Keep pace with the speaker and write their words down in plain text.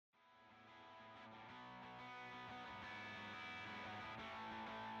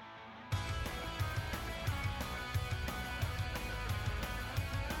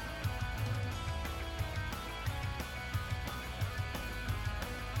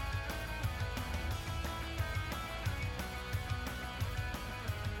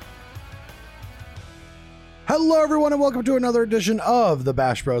Hello, everyone, and welcome to another edition of the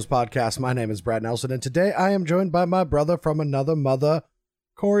Bash Bros Podcast. My name is Brad Nelson, and today I am joined by my brother from another mother,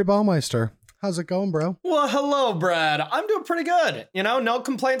 Corey Baumeister. How's it going, bro? Well, hello, Brad. I'm doing pretty good. You know, no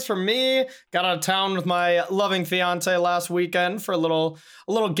complaints from me. Got out of town with my loving fiance last weekend for a little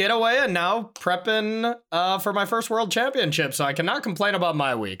getaway, and now prepping for my first world championship. So I cannot complain about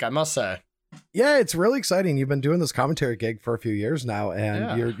my week, I must say. Yeah, it's really exciting. You've been doing this commentary gig for a few years now,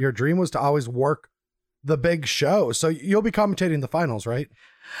 and your dream was to always work the big show. So you'll be commentating the finals, right?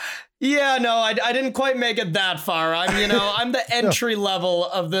 Yeah, no, I didn't quite make it that far. I'm the entry level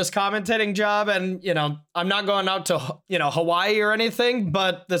of this commentating job, and I'm not going out to Hawaii or anything,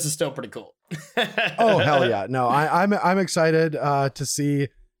 but this is still pretty cool. Oh, hell yeah. No, I'm excited to see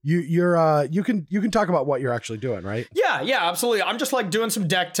you can talk about what you're actually doing, right? Yeah, absolutely. I'm just like doing some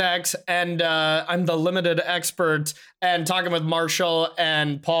deck techs, and I'm the limited expert and talking with Marshall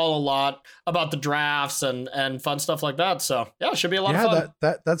and Paul a lot about the drafts and fun stuff like that. So yeah, it should be a lot of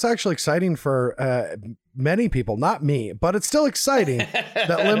fun. That's actually exciting for many people, not me, but it's still exciting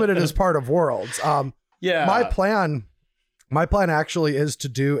that limited is part of Worlds. Yeah. My plan actually is to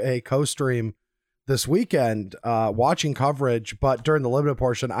do a co-stream this weekend, watching coverage, but during the limited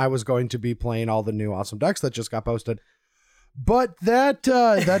portion, I was going to be playing all the new awesome decks that just got posted. But that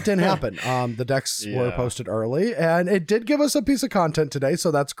didn't happen. The decks were posted early, and it did give us a piece of content today,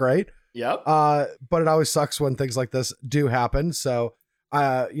 so that's great. Yep. But it always sucks when things like this do happen. So,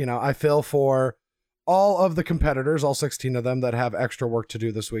 I feel for all of the competitors, all 16 of them that have extra work to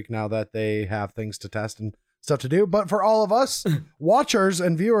do this week now that they have things to test and stuff to do. But for all of us watchers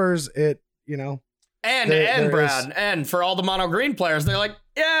and viewers, And Brad, and for all the mono green players, they're like,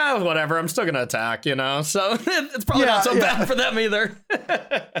 yeah, whatever, I'm still gonna attack, so it's probably not so bad for them either.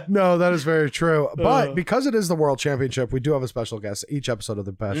 No, that is very true. But because it is the World Championship, we do have a special guest. Each episode of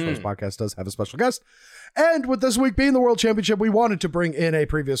the Bash Bros podcast does have a special guest. And with this week being the World Championship, we wanted to bring in a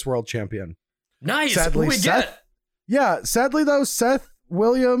previous world champion. Nice. Sadly, sadly though, Seth,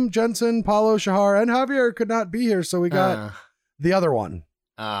 William, Jensen, Paulo, Shahar, and Javier could not be here, so we got the other one.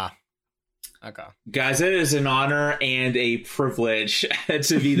 Okay. Guys, it is an honor and a privilege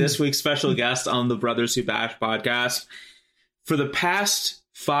to be this week's special guest on the Brothers Who Bash podcast. For the past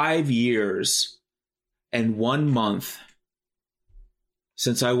 5 years and 1 month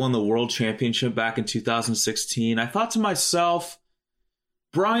since I won the World Championship back in 2016, I thought to myself,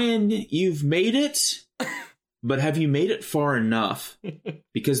 Brian, you've made it, but have you made it far enough?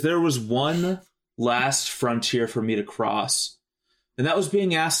 Because there was one last frontier for me to cross. And that was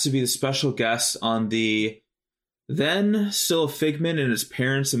being asked to be the special guest on the then still a figment in his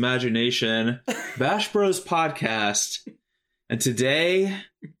parents' imagination Bash Bros podcast. And today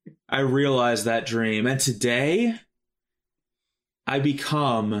I realized that dream. And today I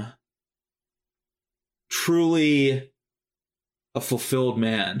become truly a fulfilled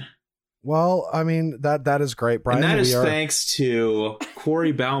man. Well, I mean, that is great, Brian. And that is thanks to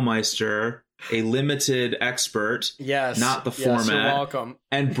Corey Baumeister, a limited expert, not the format. You're welcome.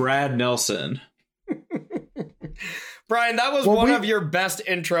 And Brad Nelson. Brian, that was one of your best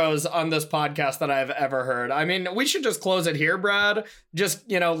intros on this podcast that I've ever heard. I mean, we should just close it here, Brad. Just,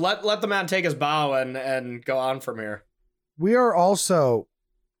 let the man take his bow and go on from here. We are also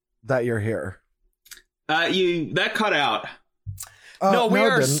that you're here. That cut out. No, we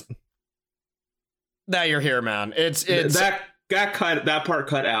are didn't. That you're here, man. It's that part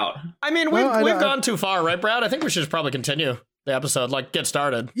cut out. I mean, we've gone too far, right, Brad? I think we should just probably continue the episode, get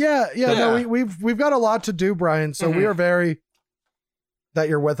started. Yeah. No, we've got a lot to do, Brian. So we are very that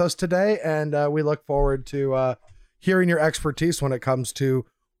you're with us today, and we look forward to hearing your expertise when it comes to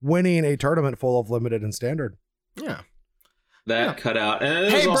winning a tournament full of limited and standard. Yeah. Cut out. And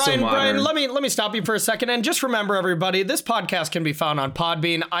it hey, also Brian, let me stop you for a second. And just remember, everybody, this podcast can be found on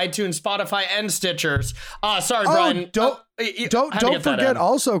Podbean, iTunes, Spotify, and Stitchers. Sorry, Brian. Don't forget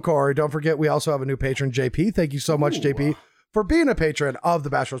also, Corey, don't forget we also have a new patron, JP. Thank you so much, JP, for being a patron of the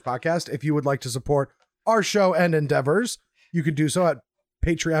Bash Bros podcast. If you would like to support our show and endeavors, you can do so at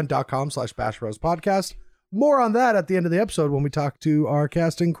patreon.com/Bash Bros podcast. More on that at the end of the episode when we talk to our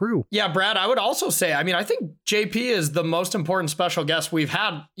casting crew. Yeah, Brad, I would also say, I think JP is the most important special guest we've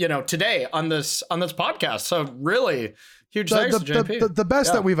had, today on this podcast. So really huge thanks to JP. The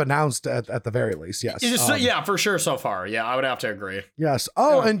best that we've announced at the very least. Yes. Yeah, for sure so far. Yeah, I would have to agree. Yes.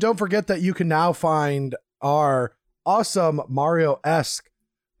 Oh, and don't forget that you can now find our awesome Mario-esque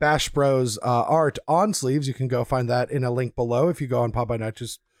Bash Bros art on sleeves. You can go find that in a link below if you go on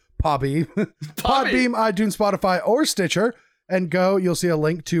Podbean, iTunes, Spotify, or Stitcher, and you'll see a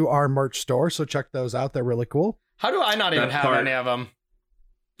link to our merch store. So check those out. They're really cool. How do I not even have any of them?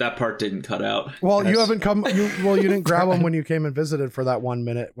 That part didn't cut out. Well, you haven't come. You didn't grab them when you came and visited for that 1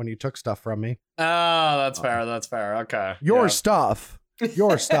 minute when you took stuff from me. Oh, that's fair. That's fair. Okay. Your stuff. Hey,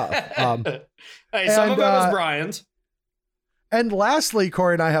 some of it was Brian's. And lastly,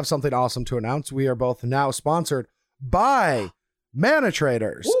 Corey and I have something awesome to announce. We are both now sponsored by Mana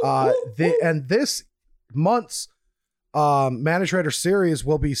Traders. And this month's Mana Trader series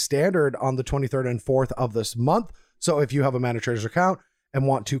will be standard on the 23rd and 4th of this month. So if you have a Mana Traders account and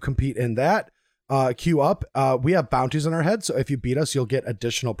want to compete in that, queue up. We have bounties on our head, so if you beat us, you'll get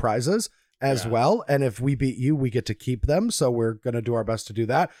additional prizes as well. And if we beat you, we get to keep them. So we're going to do our best to do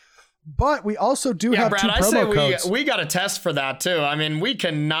that. But we also do have Brad, 2 promo codes. We got to test for that too. I mean, we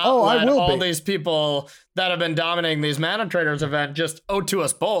cannot let all these people that have been dominating these Mana Traders event just owe to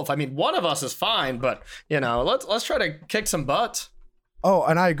us both. I mean, one of us is fine, but let's try to kick some butt. Oh,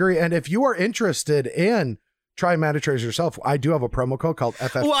 and I agree. And if you are interested in try Mana Traders yourself, I do have a promo code called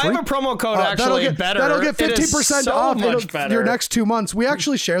FF Freak. Well, I have a promo code actually better. That'll get 15% off your next 2 months. We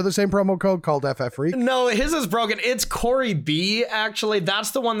actually share the same promo code called FF Freak. No, his is broken. It's Corey B, actually.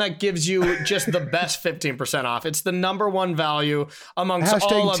 That's the one that gives you just the best 15% off. It's the #1 value amongst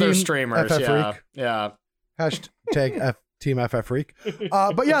all other streamers. Yeah. Hashtag Team FF Freak.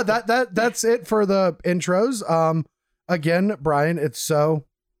 But yeah, that's it for the intros. Again, Brian, it's so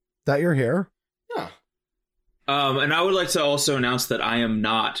that you're here. Yeah. And I would like to also announce that I am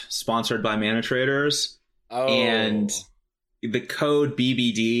not sponsored by Mana Traders. Oh. And the code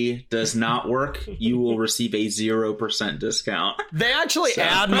BBD does not work. You will receive a 0% discount. They actually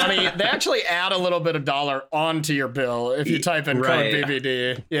add money. They actually add a little bit of dollar onto your bill if you type in code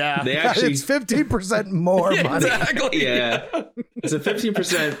BBD. Yeah. It's 15% more money. Exactly. Yeah. It's a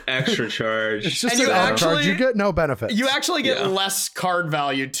 15% extra charge. It's just an charge. You get no benefits. You actually get less card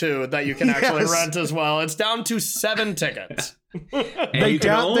value too that you can actually rent as well. It's down to 7 tickets. They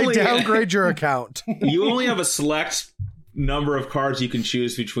downgrade your account. You only have a select number of cards you can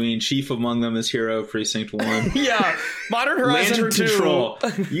choose between. Chief among them is Hero Precinct 1. Yeah. Modern Horizon Lantern 2. Control.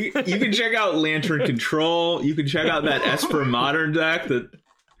 You can check out Lantern Control. You can check out that Esper Modern deck that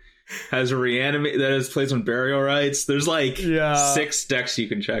has plays on burial rights. There's 6 decks you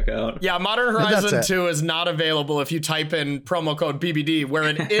can check out. Yeah, Modern Horizon 2 is not available if you type in promo code BBD, where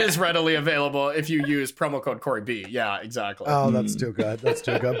it is readily available if you use promo code Corey B. Yeah, exactly. Oh, that's too good. That's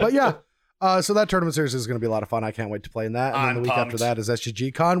too good. But yeah. So that tournament series is going to be a lot of fun. I can't wait to play in that. And then the week after that is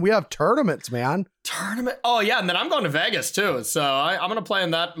SGG Con. We have tournaments, man. Oh, yeah. And then I'm going to Vegas, too. So I'm going to play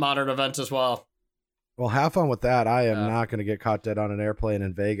in that modern event as well. Well, have fun with that. I am not going to get caught dead on an airplane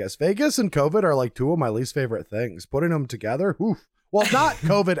in Vegas. Vegas and COVID are like 2 of my least favorite things. Putting them together, oof. Well, not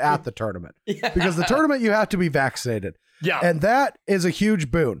COVID at the tournament. Because the tournament, you have to be vaccinated. Yeah. And that is a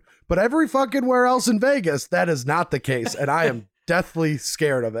huge boon. But every fucking where else in Vegas, that is not the case. And I am deathly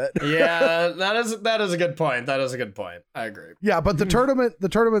scared of it. Yeah, that is a good point. That is a good point. I agree. Yeah, but the tournament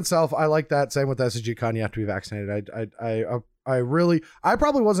itself, I like that. Same with SCG Con, you have to be vaccinated. I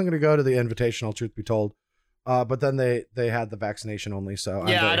probably wasn't going to go to the invitational, truth be told. But then they had the vaccination only, so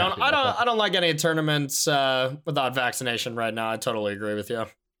yeah, I don't like any tournaments without vaccination right now. I totally agree with you.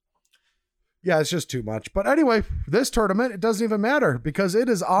 Yeah, it's just too much. But anyway, this tournament, it doesn't even matter because it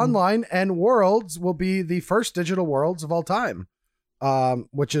is online and Worlds will be the first digital Worlds of all time.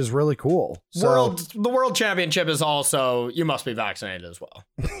 Which is really cool. So, the World Championship is also, you must be vaccinated as well.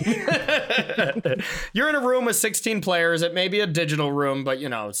 You're in a room with 16 players. It may be a digital room, but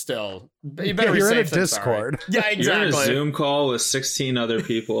still, you better be safe. You're in a Discord. Sorry. Yeah, exactly. You're in a Zoom call with 16 other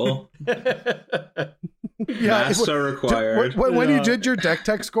people. Masks are required. When you did your deck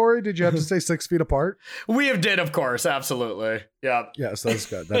text, Corey, did you have to stay 6 feet apart? We did, of course. Absolutely. Yeah. Yes, that's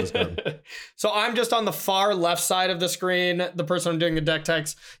good. That is good. So I'm just on the far left side of the screen. The person I'm doing the deck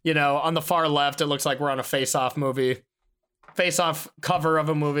text, on the far left, it looks like we're on a face-off movie. Face-off cover of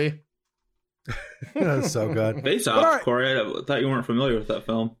a movie. That's so good. Face-Off, right. Corey. I thought you weren't familiar with that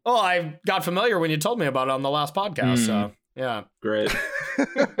film. Oh, I got familiar when you told me about it on the last podcast. So, yeah. Great.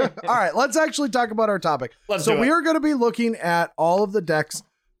 All right, let's actually talk about our topic. We are going to be looking at all of the decks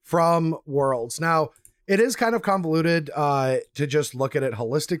from Worlds. Now, it is kind of convoluted to just look at it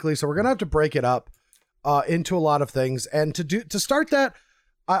holistically, so we're going to have to break it up into a lot of things. And to start that,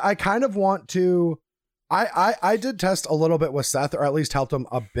 I kind of want to... I did test a little bit with Seth, or at least helped him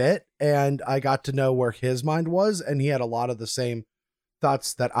a bit, and I got to know where his mind was, and he had a lot of the same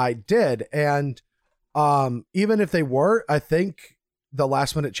thoughts that I did. And even if they were, I think the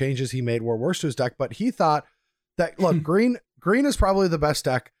last minute changes he made were worse to his deck, but he thought that, look, green is probably the best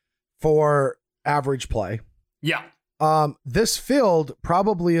deck for average play. Yeah. This field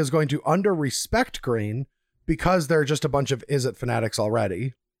probably is going to under respect green because they're just a bunch of Izzet fanatics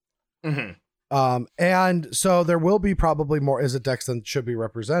already. And so there will be probably more Izzet decks than should be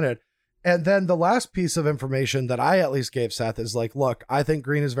represented. And then the last piece of information that I at least gave Seth is like, look, I think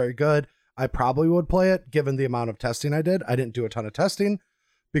green is very good. I probably would play it given the amount of testing I did. I didn't do a ton of testing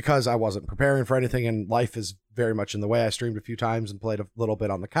because I wasn't preparing for anything, and life is very much in the way. I streamed a few times and played a little bit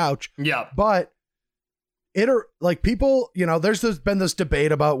on the couch. Yeah. But like people, there's been this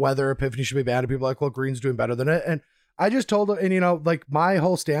debate about whether Epiphany should be banned, and people are like, well, green's doing better than it. And I just told them, and like my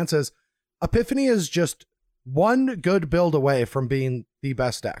whole stance is Epiphany is just one good build away from being the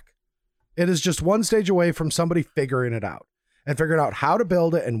best deck. It is just one stage away from somebody figuring it out and figuring out how to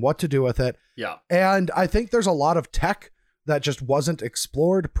build it and what to do with it. Yeah. And I think there's a lot of tech that just wasn't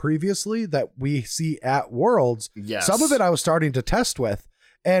explored previously that we see at Worlds. Yes. Some of it I was starting to test with.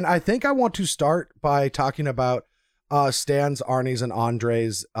 And I think I want to start by talking about Stan's, Arnie's, and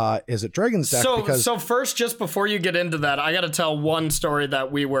Andre's Izzet Dragons deck. So first, just before you get into that, I got to tell one story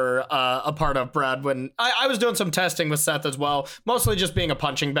that we were a part of, Brad, when I was doing some testing with Seth as well, mostly just being a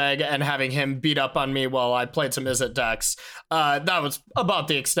punching bag and having him beat up on me while I played some Izzet decks. That was about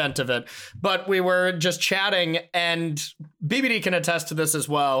the extent of it. But we were just chatting, and BBD can attest to this as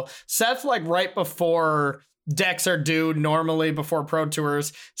well. Seth, like right before decks are due normally before Pro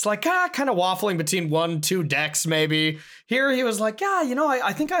Tours, it's like kind of waffling between 1-2 decks maybe. Here he was like,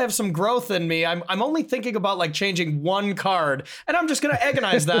 I think I have some growth in me. I'm only thinking about like changing one card, and I'm just gonna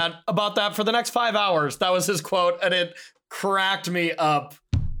agonize about that for the next 5 hours. That was his quote, and it cracked me up.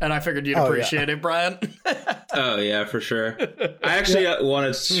 And I figured you'd appreciate it, Brian. Oh yeah, for sure. I actually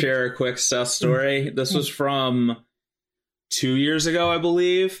wanted to share a quick Seth story. This was from 2 years ago, I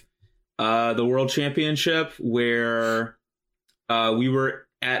believe. The World Championship, where we were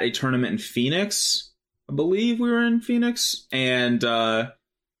at a tournament in Phoenix. I believe we were in Phoenix. And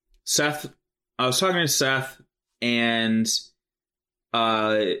Seth, I was talking to Seth, and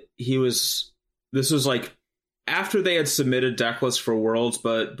this was like after they had submitted deck lists for Worlds,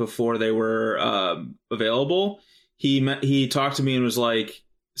 but before they were available. He talked to me and was like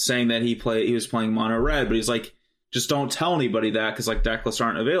saying that he was playing mono red, but he's like, just don't tell anybody that because like deck lists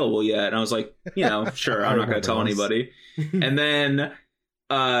aren't available yet. And I was like, sure, I'm not going to tell anybody. And then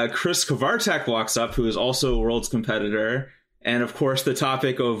Chris Kovartek walks up, who is also a Worlds competitor. And of course, the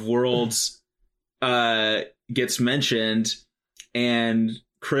topic of Worlds gets mentioned. And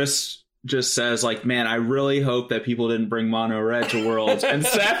Chris just says like, man, I really hope that people didn't bring mono red to Worlds. And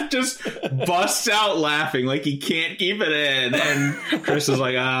Seth just busts out laughing like he can't keep it in. And Chris is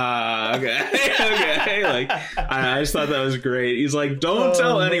like, okay. Like, I just thought that was great. He's like, don't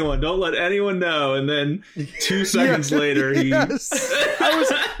tell anyone, don't let anyone know. And then 2 seconds later,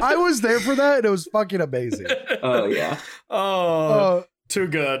 I was there for that, and it was fucking amazing. Oh yeah. Too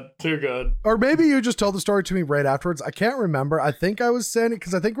good. Or maybe you just told the story to me right afterwards. I can't remember. I think I was saying it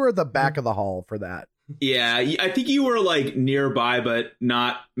because I think we're at the back of the hall for that. Yeah, I think you were like nearby, but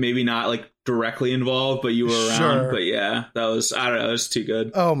maybe not like directly involved, but you were around. Sure. But yeah, that was, I don't know, it was too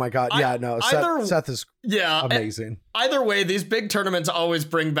good. Oh my God. Yeah, Seth is amazing. Either way, these big tournaments always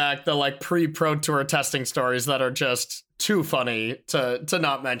bring back the like pre-Pro Tour testing stories that are just too funny to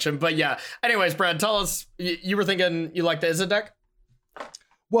not mention. But yeah, anyways, Brad, tell us, you were thinking you like the Izzet deck?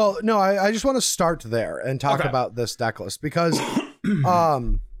 Well, no, I just want to start there and talk about this deck list because,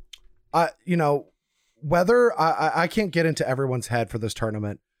 whether I can't get into everyone's head for this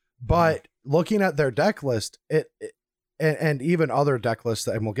tournament, but looking at their deck list, and even other deck lists,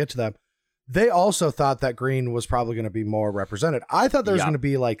 and we'll get to them, they also thought that green was probably going to be more represented. I thought there was going to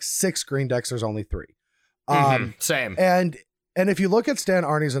be like 6 green decks. There's only 3. Same. And if you look at Stan,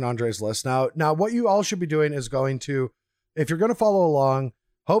 Arnie's, and Andre's list now what you all should be doing is going to, if you're going to follow along,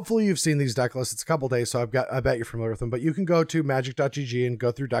 hopefully you've seen these deck lists. It's a couple days, so I bet you're familiar with them, but you can go to magic.gg and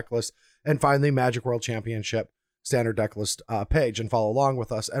go through deck lists and find the Magic World Championship standard deck list page and follow along with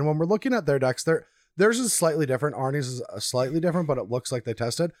us. And when we're looking at their decks, theirs is slightly different. Arnie's is slightly different, but it looks like they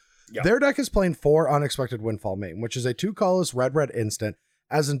tested. Yep. Their deck is playing 4 Unexpected Windfall Main, which is a 2 colorless red instant.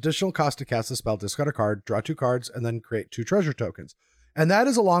 As an additional cost to cast a spell, discard a card, draw 2 cards, and then create 2 treasure tokens. And that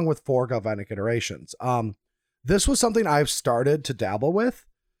is along with 4 Galvanic Iterations. This was something I've started to dabble with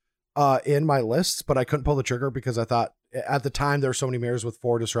in my lists, but I couldn't pull the trigger because I thought at the time there were so many mirrors with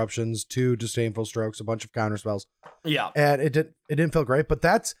 4 disruptions, 2 disdainful strokes, a bunch of counter spells. Yeah. And it didn't feel great, but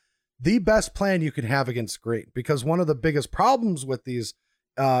that's the best plan you can have against green, because one of the biggest problems with these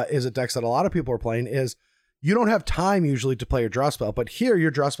Izzet decks that a lot of people are playing is you don't have time usually to play your draw spell, but here your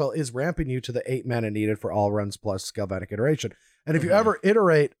draw spell is ramping you to the 8 mana needed for all runs plus Galvanic Iteration. And if you ever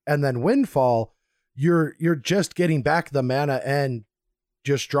iterate and then windfall, you're just getting back the mana and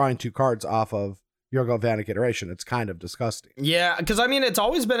just drawing 2 cards off of Yorgo Vanek iteration. It's kind of disgusting. Yeah, because I mean, it's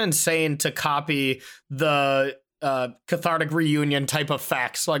always been insane to copy the cathartic reunion type of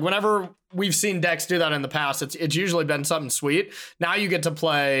effects. Like whenever we've seen decks do that in the past, it's usually been something sweet. Now you get to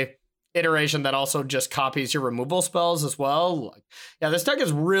play iteration that also just copies your removal spells as well. Like, yeah, this deck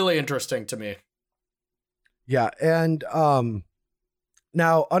is really interesting to me. Yeah, and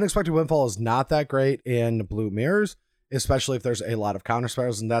now Unexpected Windfall is not that great in blue mirrors, especially if there's a lot of counter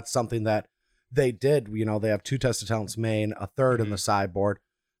spells, and that's something that they did. You know, they have 2 Test of Talents main, a third in the sideboard,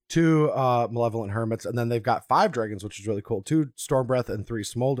 2 Malevolent Hermits, and then they've got 5 dragons, which is really cool. 2 Stormbreath and 3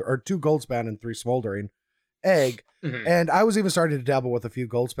 Smolder, or 2 Goldspan and 3 Smoldering Egg. And I was even starting to dabble with a few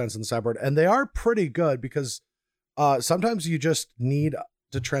Goldspans in the sideboard, and they are pretty good because sometimes you just need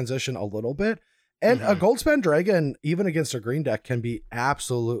to transition a little bit. And a Goldspan Dragon, even against a green deck, can be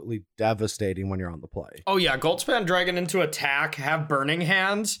absolutely devastating when you're on the play. Oh yeah, Goldspan Dragon into attack, have Burning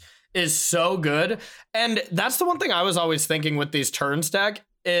Hands is so good. And that's the one thing I was always thinking with these turns deck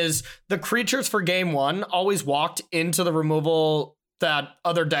is the creatures for game 1 always walked into the removal that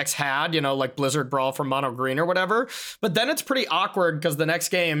other decks had, you know, like Blizzard Brawl from Mono Green or whatever. But then it's pretty awkward because the next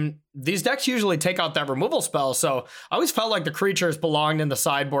game, these decks usually take out that removal spell. So I always felt like the creatures belonged in the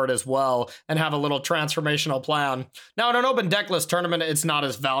sideboard as well and have a little transformational plan. Now in an open decklist tournament, it's not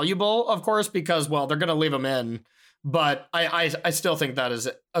as valuable, of course, because, well, they're going to leave them in. But I still think that is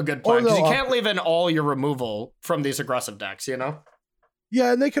a good plan because you can't leave in all your removal from these aggressive decks, you know?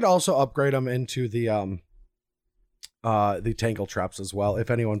 Yeah, and they could also upgrade them into the Tangle Traps as well,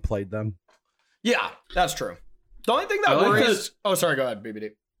 if anyone played them. Yeah, that's true. The only thing that worries... Oh, sorry, go ahead, BBD.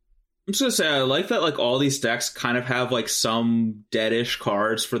 I'm just gonna say, I like that like all these decks kind of have like some deadish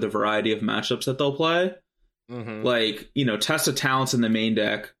cards for the variety of matchups that they'll play. Like, you know, Test of Talents in the main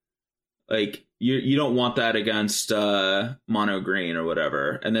deck, like you don't want that against mono green or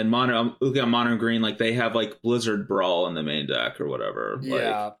whatever. And then looking at mono green, like they have like Blizzard Brawl in the main deck or whatever.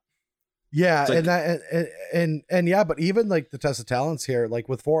 Yeah. Like, yeah, like, and that and yeah, but even like the Test of Talents here, like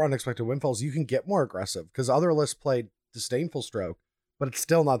with 4 Unexpected Windfalls, you can get more aggressive because other lists played Disdainful Stroke, but it's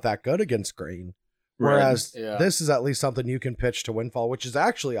still not that good against green. Whereas this is at least something you can pitch to Windfall, which is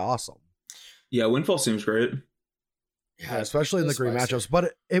actually awesome. Yeah, Windfall seems great. Yeah, especially in the green matchups,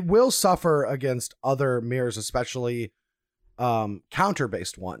 but it will suffer against other mirrors, especially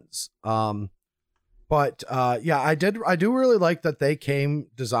counter-based ones. But yeah, I do really like that they came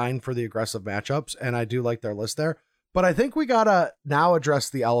designed for the aggressive matchups, and I do like their list there. But I think we gotta now address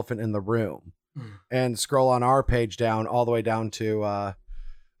the elephant in the room and scroll on our page down all the way down to.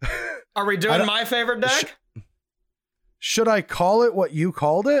 Are we doing my favorite deck? Should I call it what you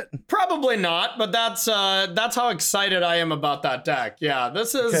called it? Probably not, but that's how excited I am about that deck. Yeah,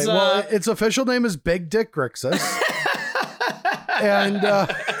 this is. Okay, well, its official name is Big Dick Grixis. And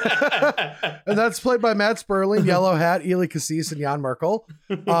and that's played by Matt Sperling, Yellow Hat, Ely Cassis, and Jan Merkel.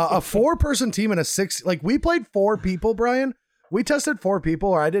 A 4-person team and a 6. Like we played 4 people, Brian. We tested 4 people,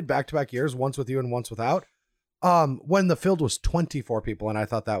 or I did back-to-back years, once with you and once without. When the field was 24 people, and I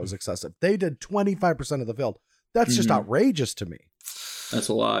thought that was excessive. They did 25% of the field. That's just outrageous to me. That's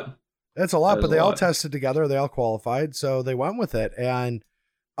a lot. That's a lot, but they all tested together. They all qualified, so they went with it. And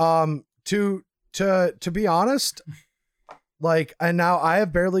to be honest, like, and now I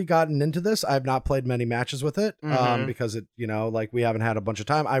have barely gotten into this. I have not played many matches with it because it, you know, like we haven't had a bunch of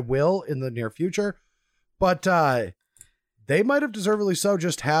time. I will in the near future, but they might have deservedly so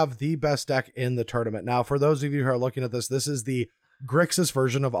just have the best deck in the tournament. Now, for those of you who are looking at this, this is the Grixis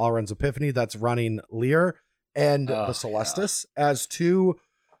version of Alrund's Epiphany that's running Lear and the Celestis as 2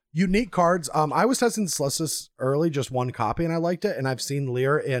 unique cards. I was testing the Celestis early, just 1 copy, and I liked it. And I've seen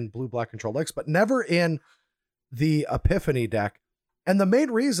Lear in blue-black control decks, but never in the Epiphany deck. And the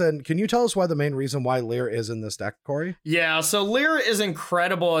main reason, can you tell us why the main reason why Lear is in this deck, Corey? Yeah, so Lear is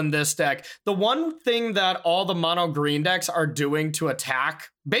incredible in this deck. The one thing that all the mono green decks are doing to attack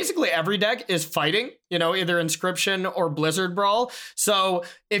basically every deck is fighting, you know, either Inscription or Blizzard Brawl. So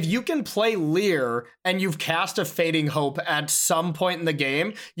if you can play Lear and you've cast a Fading Hope at some point in the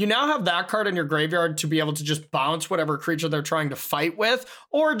game, you now have that card in your graveyard to be able to just bounce whatever creature they're trying to fight with,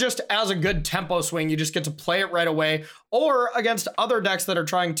 or just as a good tempo swing, you just get to play it right away, or against other decks that are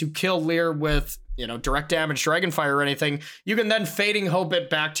trying to kill Lear with, you know, direct damage, Dragonfire or anything, you can then Fading Hope it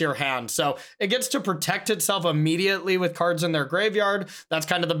back to your hand. So it gets to protect itself immediately with cards in their graveyard. That's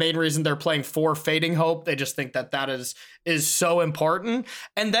kind of the main reason they're playing 4 Fading Hope. They just think that is so important.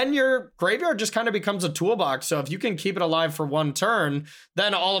 And then your graveyard just kind of becomes a toolbox. So if you can keep it alive for 1 turn,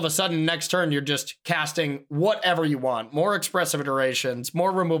 then all of a sudden next turn, you're just casting whatever you want, more expressive iterations,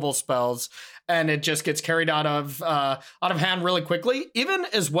 more removal spells. and it just gets carried out of hand really quickly. Even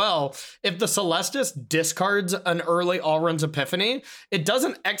as well, if the Celestis discards an early Alrund's Epiphany, it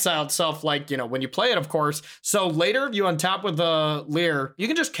doesn't exile itself like, when you play it, of course. So later you untap with the Leer, you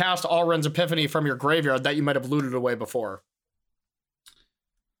can just cast Alrund's Epiphany from your graveyard that you might have looted away before.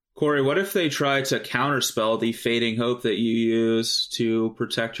 Corey, what if they try to counterspell the Fading Hope that you use to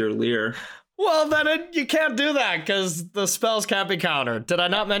protect your Leer? Well, then you can't do that because the spells can't be countered. Did I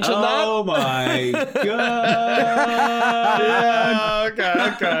not mention that? Oh my god! Yeah,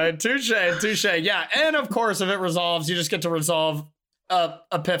 okay. Touche. Yeah, and of course, if it resolves, you just get to resolve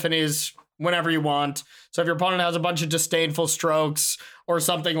Epiphanies whenever you want. So if your opponent has a bunch of disdainful strokes or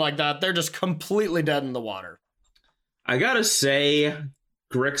something like that, they're just completely dead in the water. I gotta say,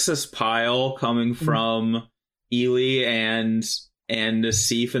 Grixis Pile coming from Ely and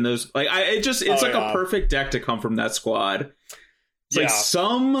Nassif and those, like, it's like a perfect deck to come from that squad. It's like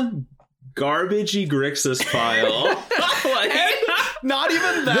some garbagey Grixis Pile. Not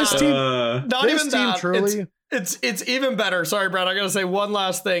even that. This team truly. It's even better. Sorry, Brad. I gotta say one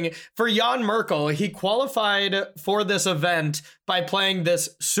last thing. For Jan Merkel, he qualified for this event by playing this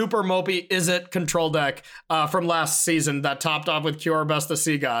super mopey Izzet control deck from last season that topped off with Cure Best the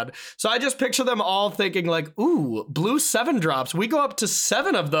Sea God. So I just picture them all thinking like, ooh, blue 7-drops. We go up to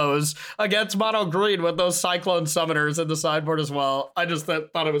 7 of those against mono green with those Cyclone Summoners in the sideboard as well. I just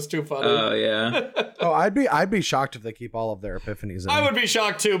thought it was too funny. Oh yeah. I'd be shocked if they keep all of their Epiphanies in. I would be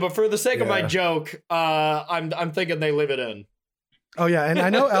shocked too, but for the sake of my joke, I'm thinking they leave it in. Oh yeah, and I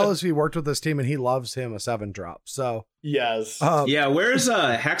know LSV worked with this team, and he loves him a 7-drop. So yes, yeah. Where's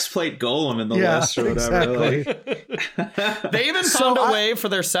Hexplate Golem in the list or whatever? Exactly. Like... They even found a way for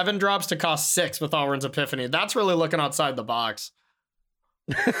their 7-drops to cost 6 with Alrund's Epiphany. That's really looking outside the box.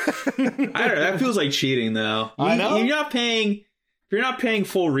 I don't know, that feels like cheating, though. I know. You're not paying. If you're not paying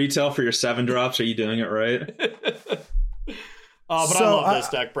full retail for your 7-drops, are you doing it right? Oh, but I love this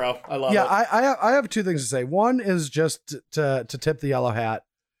deck, bro. I love it. Yeah, I have 2 things to say. One is just to tip the yellow hat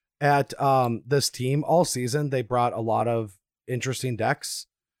at this team. All season, they brought a lot of interesting decks,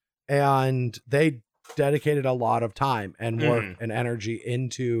 and they dedicated a lot of time and work and energy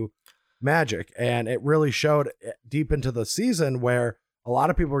into Magic. And it really showed deep into the season where a lot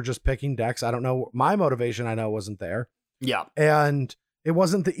of people were just picking decks. I don't know. My motivation, I know, wasn't there. Yeah. And it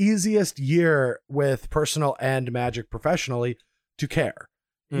wasn't the easiest year with personal and Magic professionally to care.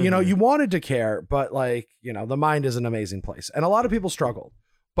 You wanted to care, but the mind is an amazing place, and a lot of people struggled,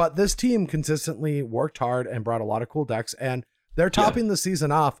 but this team consistently worked hard and brought a lot of cool decks, and they're topping the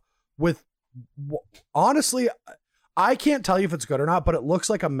season off with, honestly, I can't tell you if it's good or not, but it looks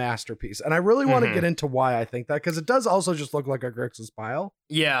like a masterpiece. And I really want to get into why I think that, because it does also just look like a Grixis Pile.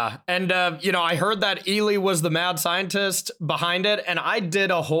 Yeah. And, I heard that Ely was the mad scientist behind it. And I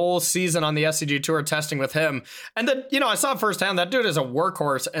did a whole season on the SCG Tour testing with him. And then, I saw firsthand that dude is a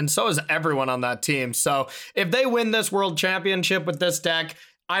workhorse, and so is everyone on that team. So if they win this world championship with this deck,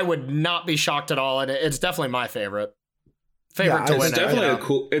 I would not be shocked at all. And it's definitely my favorite to win.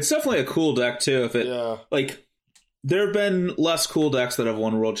 It's definitely a cool deck too. If it there have been less cool decks that have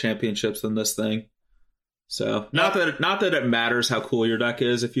won world championships than this thing. So not that it matters how cool your deck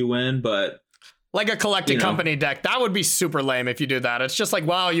is if you win, but like a collected company deck, that would be super lame if you do that. It's just like,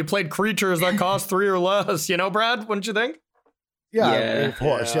 wow, you played creatures that cost 3 or less, Brad, wouldn't you think? Yeah, of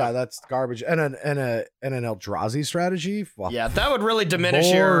course. Yeah, that's garbage. And an Eldrazi strategy. Well, yeah, that would really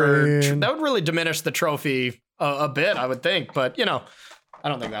diminish the trophy a bit, I would think. But I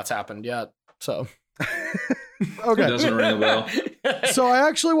don't think that's happened yet. So okay, it doesn't ring a bell. So I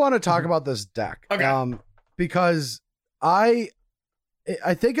actually want to talk about this deck, because I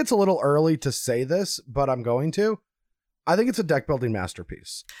think it's a little early to say this, but I'm going to. I think it's a deck building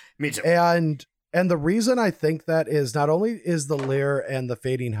masterpiece. Me too. And the reason I think that is not only is the Leer and the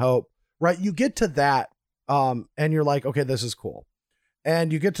Fading Hope, right? You get to that, and you're like, okay, this is cool.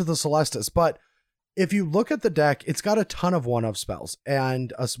 And you get to the Celestis, but if you look at the deck, it's got a ton of 1-of spells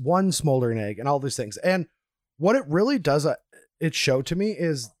and one Smoldering Egg and all these things. And what it really does, it showed to me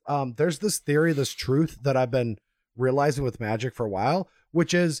is there's this theory, this truth that I've been realizing with Magic for a while,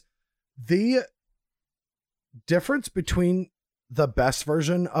 which is the difference between the best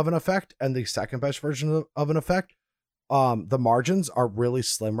version of an effect and the second best version of an effect. The margins are really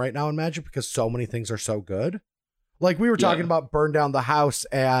slim right now in Magic because so many things are so good. Like we were talking about Burn Down the House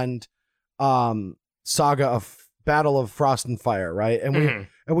and Saga of Battle of Frost and Fire, right? And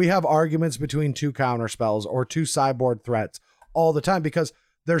we have arguments between 2 counter spells or 2 sideboard threats all the time because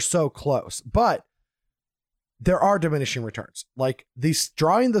they're so close. But there are diminishing returns. Like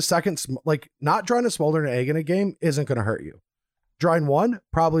drawing the second, not drawing a Smoldering Egg in a game isn't going to hurt you. Drawing 1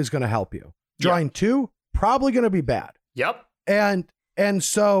 probably is going to help you. Drawing 2, probably going to be bad. Yep. And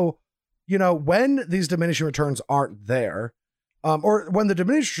so, when these diminishing returns aren't there, or when the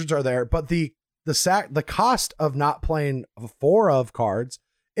diminishing returns are there, but the cost of not playing 4 of cards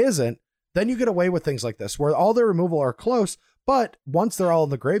isn't, then you get away with things like this, where all their removal are close, but once they're all in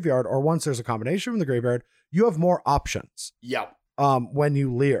the graveyard, or once there's a combination from the graveyard, you have more options. Yep. When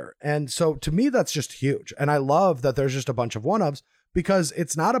you leer. And so to me, that's just huge. And I love that there's just a bunch of 1-ofs, because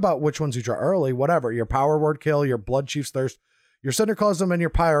it's not about which ones you draw early, whatever. Your Power Word Kill, your Bloodchief's Thirst, your Syndicalism, and your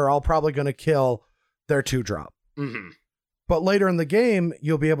Pyre are all probably going to kill their 2-drop. Mm-hmm. But later in the game,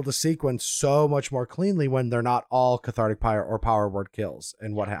 you'll be able to sequence so much more cleanly when they're not all Cathartic Pyre or Power Word Kills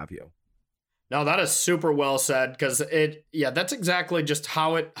and what have you. No, that is super well said, because that's exactly just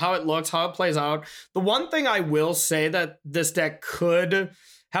how it looks, how it plays out. The one thing I will say that this deck could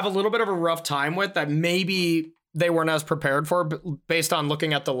have a little bit of a rough time with, that maybe they weren't as prepared for based on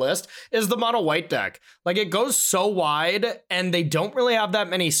looking at the list, is the mono white deck. Like, it goes so wide and they don't really have that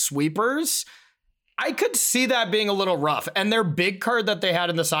many sweepers. I could see that being a little rough. And their big card that they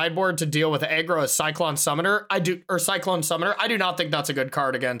had in the sideboard to deal with aggro is Cyclone Summoner. I do not think that's a good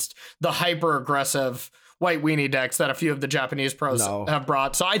card against the hyper aggressive white weenie decks that a few of the Japanese pros have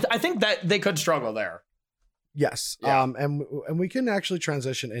brought. So I think that they could struggle there. Yes. Yeah. And we can actually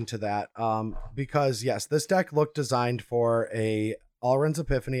transition into that. Because yes, this deck looked designed for a Alrund's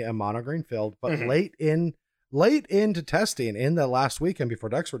Epiphany and mono green filled, but late into testing in the last weekend before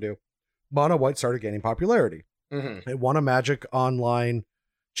decks were due, mono white started gaining popularity. It won a Magic Online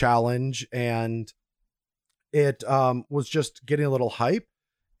challenge, and it was just getting a little hype.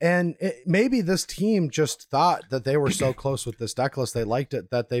 And maybe this team just thought that they were so close with this deck list, they liked it,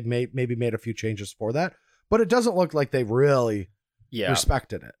 that they maybe made a few changes for that. But it doesn't look like they really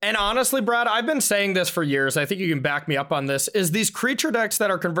respected it. And honestly, Brad, I've been saying this for years. I think you can back me up on this, is these creature decks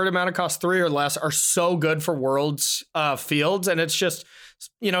that are converted mana cost 3 or less are so good for Worlds fields. And it's just,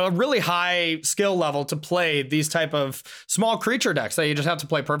 a really high skill level to play these type of small creature decks that you just have to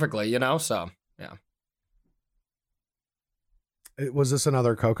play perfectly, so yeah. Was this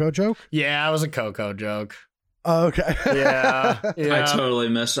another Coco joke? Yeah, it was a Coco joke. Oh, okay. Yeah. I totally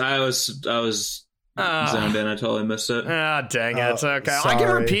missed. I was zoned in. I totally missed it. Ah, dang it. Okay. Sorry. I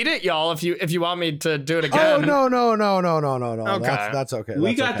can repeat it, y'all, if you want me to do it Oh, again. no. Okay. That's okay.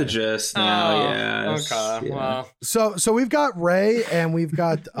 We got the gist now. Yeah. Okay. Yeah. Well. So we've got Ray and we've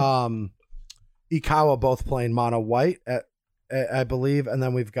got Ikawa both playing mono white, I believe, and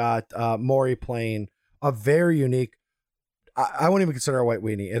then we've got Mori playing a very unique. I won't even consider a white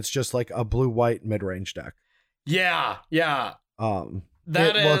weenie. It's just like a blue white mid range deck. Yeah.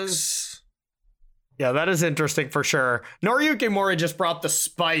 That is interesting for sure. Noriyuki Mori just brought the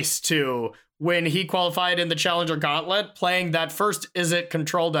spice to when he qualified in the Challenger Gauntlet, playing that first Izzet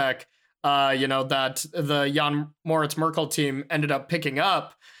control deck, that the Jan Moritz Merkel team ended up picking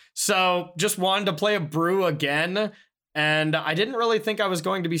up. So just wanted to play a brew again. And I didn't really think I was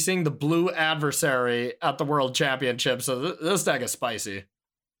going to be seeing the blue adversary at the World Championship. So this deck is spicy.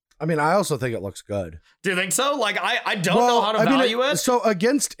 I mean, I also think it looks good. Do you think so? Like, I don't know how to value it. So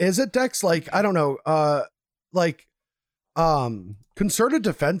against Izzet decks, like, I don't know, Concerted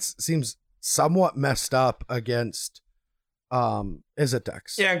Defense seems somewhat messed up against Izzet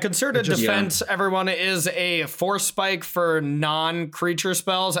decks. Yeah, and Concerted Defense, everyone, is a force spike for non-creature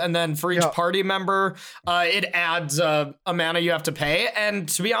spells, and then for each party member, it adds a mana you have to pay. And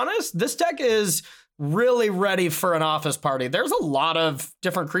to be honest, this deck is really ready for an office party. There's a lot of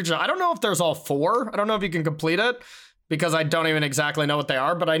different creatures. I don't know if there's all 4. I don't know if you can complete it, because I don't even exactly know what they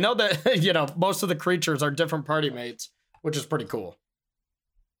are, but I know that, most of the creatures are different party mates, which is pretty cool.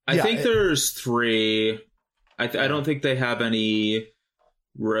 I think there's 3. I don't think they have any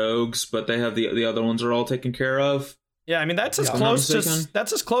rogues, but they have the other ones are all taken care of. Yeah, I mean, that's as close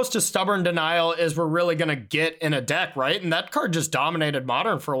to Stubborn Denial as we're really going to get in a deck, right? And that card just dominated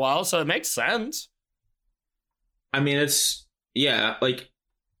Modern for a while, so it makes sense. I mean, it's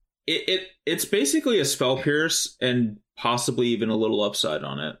basically a Spell Pierce and possibly even a little upside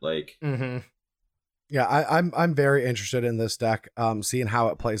on it. Like, yeah, I'm very interested in this deck, seeing how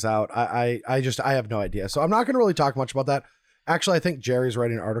it plays out. I have no idea, so I'm not going to really talk much about that. Actually, I think Jerry's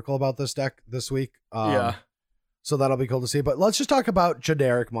writing an article about this deck this week. So that'll be cool to see. But let's just talk about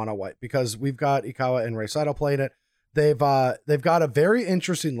generic mono white, because we've got Ikawa and Ray Saito playing it. They've got a very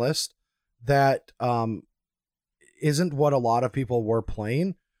interesting list that isn't what a lot of people were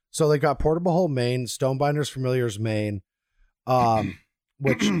playing. So they got Portable Hole main, Stonebinder's Familiars main,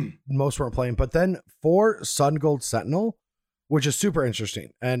 which most weren't playing. But then for Sun Gold Sentinel, which is super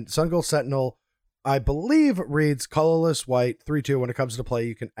interesting. And Sun Gold Sentinel I believe reads colorless white 3/2. When it comes to play,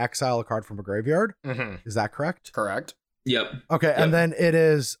 you can exile a card from a graveyard. Is that correct? Correct. Yep. Okay, Yep. and then it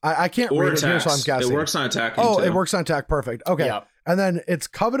is. I can't Or read it here, so I'm attacks. guessing. It works on attacking. Oh, too. it works on attack. Perfect. Okay, Yep. and then its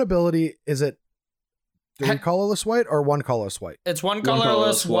covet ability is it 3 colorless white or 1 colorless white? It's one colorless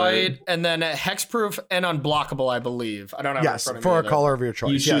colorless white, white. and then hexproof and unblockable, I believe. I don't have Yes, it in front of for me a either. color of your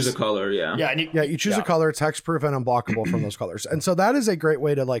choice. You choose Yes. a color, yeah. Yeah, and Yeah, you choose a color. It's hexproof and unblockable from those colors, and so that is a great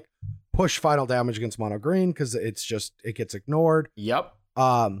way to like push final damage against mono green because it gets ignored. Yep.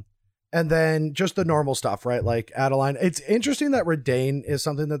 And then just the normal stuff, right? Like Adeline. It's interesting that Redain is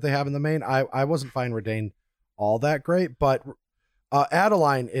something that they have in the main. I wasn't finding Redain all that great, but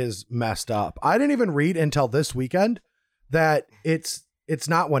Adeline is messed up. I didn't even read until this weekend that it's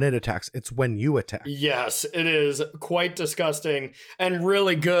not when it attacks, it's when you attack. Yes, it is quite disgusting and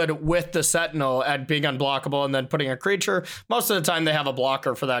really good with the Sentinel at being unblockable and then putting a creature. Most of the time they have a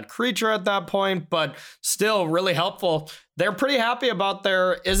blocker for that creature at that point, but still really helpful. They're pretty happy about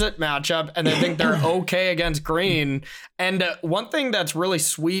their Izzet matchup and they think they're okay against green. And one thing that's really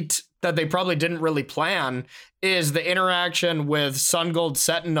sweet that they probably didn't really plan is the interaction with Sun Gold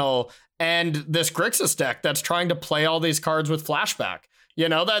Sentinel and this Grixis deck that's trying to play all these cards with flashback. You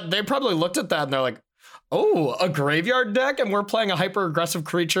know, that they probably looked at that and they're like, oh, a graveyard deck and we're playing a hyper aggressive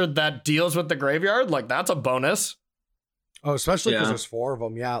creature that deals with the graveyard? Like, that's a bonus. Oh, especially because Yeah. there's 4 of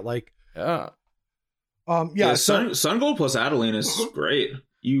them. Yeah, like Yeah. yeah. Sun Gold plus Adeline is great.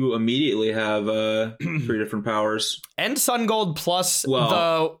 You immediately have 3 different powers. And Sun Gold plus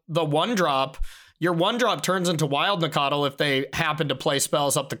Well- the 1-drop. Your 1-drop turns into Wild Nacatl if they happen to play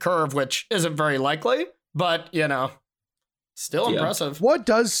spells up the curve, which isn't very likely, but, you know, still Yeah. impressive. What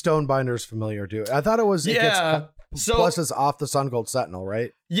does Stonebinder's Familiar do? I thought it was it Yeah. gets So pluses off the Sun Gold Sentinel,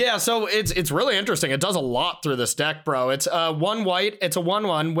 right? yeah, so it's really interesting. It does a lot through this deck, bro. It's 1 white, it's a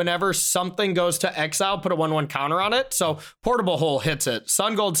 1/1. Whenever something goes to exile, put a 1/1 counter on it. So Portable Hole hits it,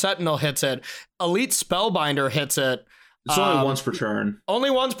 Sun Gold Sentinel hits it, Elite Spellbinder hits it. It's only once per turn.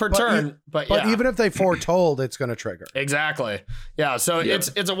 Only once per turn, but But yeah. even if they foretold, it's going to trigger. Exactly. Yeah, so Yeah. it's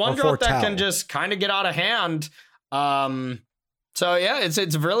a 1-drop that foretell. can just kind of get out of hand. So yeah, it's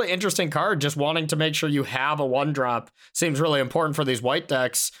a really interesting card. Just wanting to make sure you have a 1-drop seems really important for these white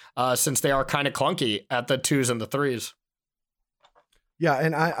decks, since they are kind of clunky at the 2s and the 3s. Yeah,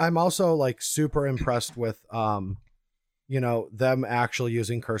 and I'm also like super impressed with them actually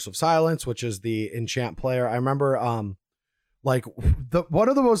using Curse of Silence, which is the enchant player. I remember like one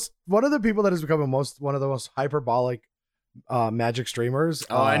of the people that has become one of the most hyperbolic Magic streamers.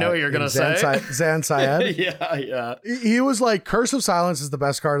 Oh, I know what you're gonna say. Zan Syed. Yeah. He was like, Curse of Silence is the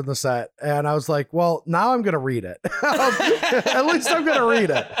best card in the set. And I was like, well, now I'm going to read it. At least I'm going to read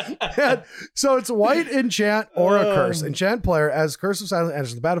it. And so it's white enchant or a curse. Enchant player, as Curse of Silence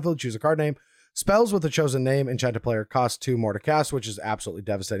enters the battlefield, choose a card name. Spells with a chosen name, enchanted player cost 2 more to cast, which is absolutely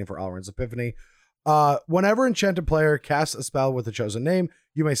devastating for Alrund's Epiphany. Whenever enchanted player casts a spell with a chosen name,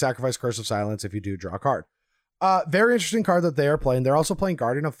 you may sacrifice Curse of Silence. If you do, draw a card. Very interesting card that they are playing. They're also playing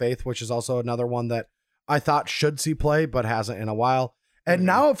Guardian of Faith, which is also another one that I thought should see play, but hasn't in a while. And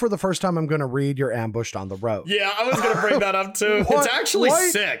now, for the first time, I'm going to read your Ambushed on the Road. Yeah, I was going to bring that up too. What- It's actually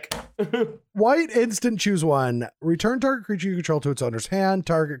white- sick. White instant, choose 1. Return target creature you control to its owner's hand.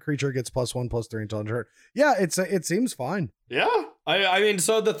 Target creature gets +1/+3 until end of turn. Yeah, it seems fine. Yeah. I mean,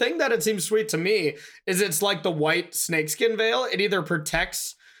 so the thing that it seems sweet to me is it's like the white snakeskin veil. It either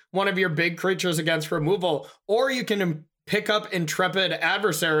protects one of your big creatures against removal, or you can pick up Intrepid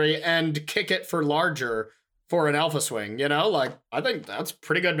Adversary and kick it for larger for an alpha swing. You know, like, I think that's a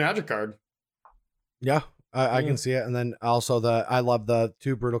pretty good Magic card. Yeah, I can see it. And then also I love the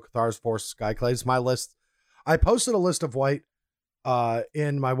 2 Brutal Cathars, 4 Skyclays. My list, I posted a list of white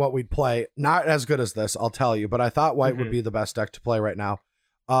in my What We'd Play. Not as good as this, I'll tell you, but I thought white would be the best deck to play right now.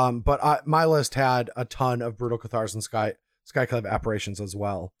 But my list had a ton of Brutal Cathars and Skyclave Apparitions as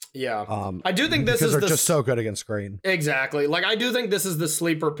well. Yeah. I do think this because is they're just so good against green. Exactly. Like, I do think this is the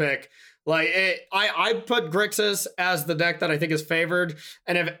sleeper pick. Like, I put Grixis as the deck that I think is favored.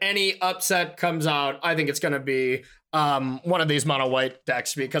 And if any upset comes out, I think it's going to be one of these mono white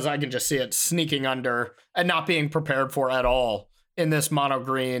decks, because I can just see it sneaking under and not being prepared for at all in this mono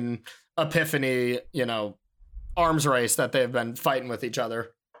green Epiphany, arms race that they've been fighting with each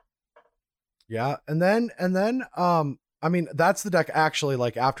other. Yeah. And then I mean, that's the deck actually,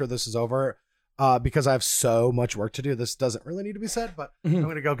 like, after this is over, because I have so much work to do. This doesn't really need to be said, but I'm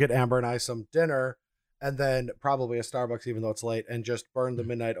going to go get Amber and I some dinner and then probably a Starbucks, even though it's late, and just burn the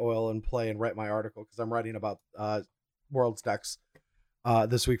midnight oil and play and write my article, because I'm writing about Worlds decks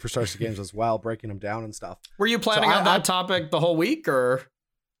this week for Stars to Games as well, breaking them down and stuff. Were you planning on that topic the whole week, or?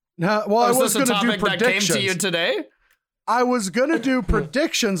 No, well, I was this a going to do topic that came predictions. to you today? I was going to do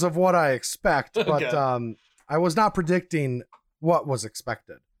predictions of what I expect, but Okay. I was not predicting what was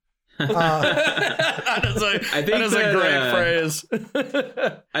expected. That is I think a great phrase.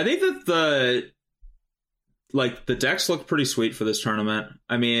 I think that the decks look pretty sweet for this tournament.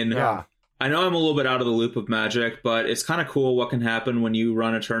 I mean, Yeah. I know I'm a little bit out of the loop of Magic, but it's kind of cool what can happen when you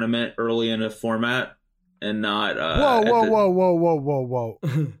run a tournament early in a format and not. Whoa.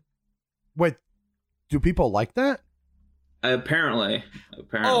 Wait, do people like that? Apparently.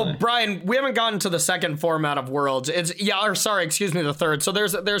 Oh, Brian, we haven't gotten to the second format of Worlds. The third. So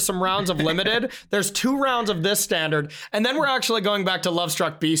there's some rounds of limited. There's 2 rounds of this standard, and then we're actually going back to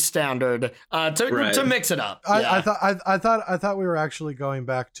Lovestruck Beast standard to mix it up. I thought we were actually going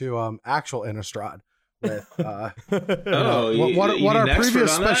back to actual Innistrad with what our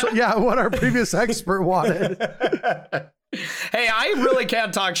previous what our previous expert wanted. Hey, I really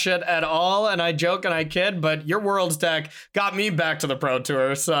can't talk shit at all, and I joke and I kid, but your Worlds deck got me back to the Pro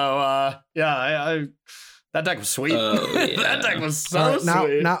Tour, so that deck was sweet. That deck was so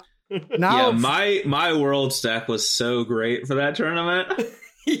sweet. Now, my Worlds deck was so great for that tournament.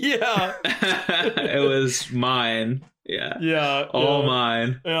 Yeah. It was mine. Yeah. All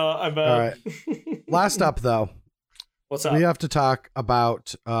mine. Yeah, I bet. All right. Last up, though. What's up? We have to talk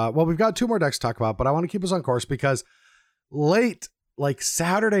about, we've got 2 more decks to talk about, but I want to keep us on course because late, like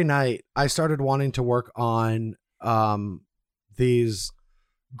Saturday night, I started wanting to work on these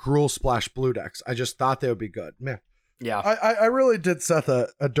Gruul Splash Blue decks. I just thought they would be good. Man, yeah. I really did Seth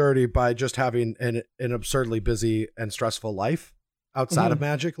a dirty by just having an absurdly busy and stressful life outside of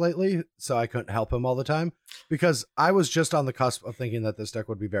Magic lately, so I couldn't help him all the time because I was just on the cusp of thinking that this deck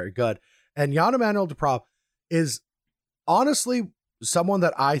would be very good. And Jan Emanuel Duprat is honestly someone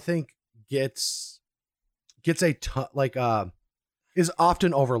that I think gets a ton, is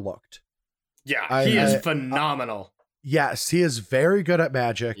often overlooked. Yeah, he is phenomenal. Yes, he is very good at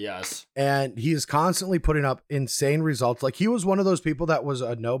Magic. Yes. And he is constantly putting up insane results. Like he was one of those people that was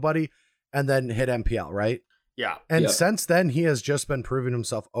a nobody and then hit MPL, right? Yeah. And since then, he has just been proving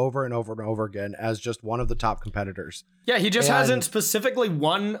himself over and over and over again as just one of the top competitors. Yeah, he just hasn't specifically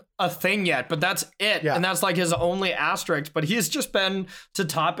won a thing yet, but that's it. Yeah. And that's like his only asterisk. But he's just been to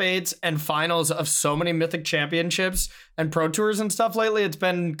top 8s and finals of so many Mythic Championships and Pro Tours and stuff lately. It's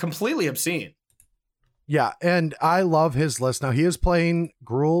been completely obscene. Yeah, and I love his list. Now, he is playing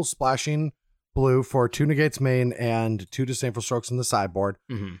Gruul Splashing Blue for 2 Negates main and 2 Disdainful Strokes in the sideboard.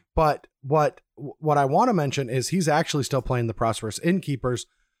 Mm-hmm. But what I want to mention is he's actually still playing the Prosperous Innkeepers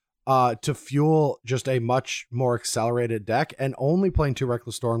to fuel just a much more accelerated deck and only playing 2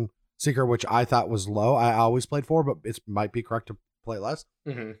 Reckless Storm Seeker, which I thought was low. I always played 4, but it might be correct to play less.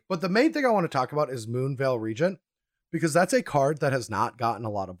 Mm-hmm. But the main thing I want to talk about is Moonveil Regent, because that's a card that has not gotten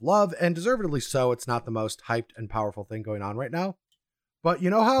a lot of love, and deservedly so. It's not the most hyped and powerful thing going on right now. But you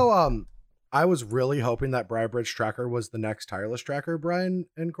know how I was really hoping that Briarbridge Tracker was the next Tireless Tracker, Brian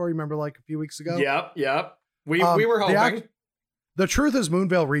and Corey, remember like a few weeks ago? Yep. We were hoping. The truth is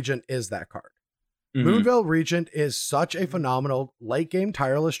Moonveil Regent is that card. Mm-hmm. Moonveil Regent is such a phenomenal late game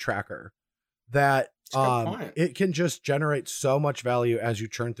Tireless Tracker that it can just generate so much value as you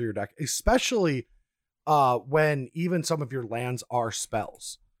churn through your deck, especially when even some of your lands are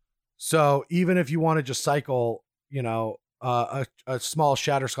spells. So even if you want to just cycle, a small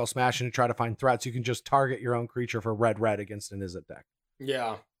Shatter Skull Smash and try to find threats, you can just target your own creature for red against an Izzet deck.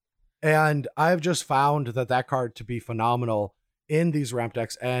 Yeah. And I've just found that card to be phenomenal in these ramp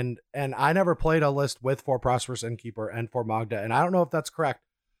decks. And I never played a list with 4 Prosperous Innkeeper and 4 Magda. And I don't know if that's correct,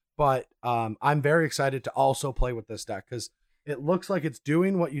 but I'm very excited to also play with this deck because it looks like it's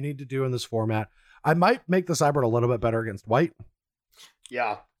doing what you need to do in this format. I might make the sideboard a little bit better against white.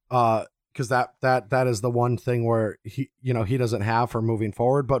 Yeah. Because that is the one thing where he doesn't have for moving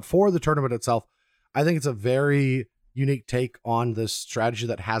forward. But for the tournament itself, I think it's a very unique take on this strategy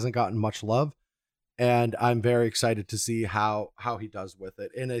that hasn't gotten much love. And I'm very excited to see how he does with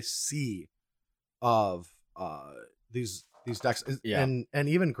it in a sea of these decks. Yeah. And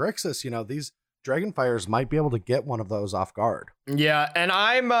even Grixis, these Dragonfires might be able to get one of those off guard. Yeah, and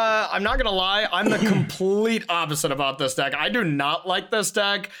I'm not gonna lie, I'm the complete opposite about this deck. I do not like this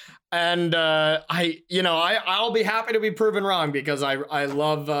deck, and I'll be happy to be proven wrong because I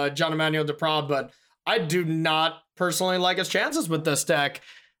love Jan Emanuel Duprat, but I do not personally like his chances with this deck.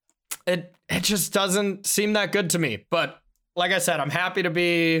 It just doesn't seem that good to me. But like I said, I'm happy to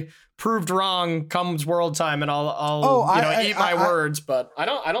be proved wrong comes world time, and I'll eat my words. But I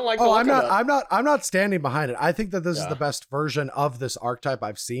don't like. I'm not standing behind it. I think that this is the best version of this archetype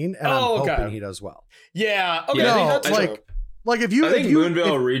I've seen, and I'm hoping he does well. Yeah. Okay. Yeah, that's like true. Like if you, I think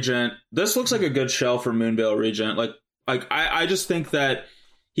Moonveil Regent. This looks like a good shell for Moonveil Regent. Like I just think that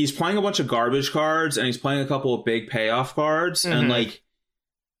he's playing a bunch of garbage cards and he's playing a couple of big payoff cards, and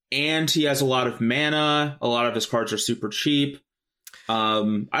he has a lot of mana. A lot of his cards are super cheap. I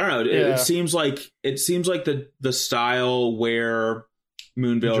don't know. It seems like the style where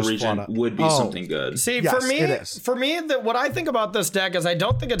Moonveil Regent would be something good. See, yes, for me, that what I think about this deck is I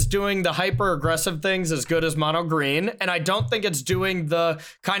don't think it's doing the hyper aggressive things as good as mono green, and I don't think it's doing the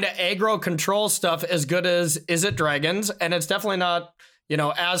kind of aggro control stuff as good as Izzet Dragons, and it's definitely not,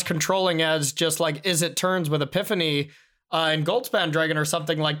 as controlling as just like Izzet Turns with Epiphany and Goldspan Dragon or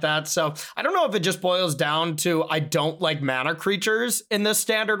something like that. So I don't know if it just boils down to I don't like mana creatures in this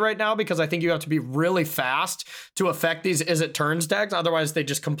standard right now, because I think you have to be really fast to affect these Izzet Turns decks. Otherwise, they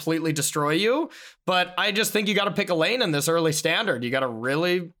just completely destroy you. But I just think you got to pick a lane in this early standard. You got to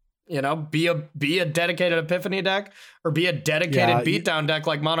really, be a dedicated Epiphany deck or be a dedicated beatdown deck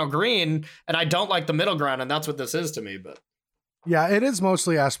like mono green. And I don't like the middle ground, and that's what this is to me. But yeah, it is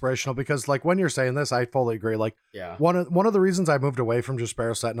mostly aspirational, because like when you're saying this, I fully agree. Like one of the reasons I moved away from just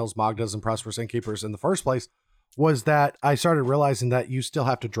Sparrow Sentinels, Magdas, and Prosperous Innkeepers in the first place was that I started realizing that you still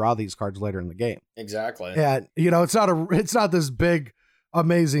have to draw these cards later in the game. Exactly. And it's not this big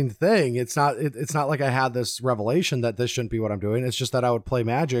amazing thing. It's not like I had this revelation that this shouldn't be what I'm doing. It's just that I would play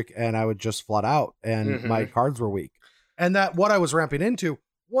Magic and I would just flood out and my cards were weak. And that what I was ramping into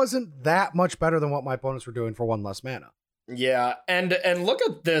wasn't that much better than what my opponents were doing for one less mana. Yeah, and look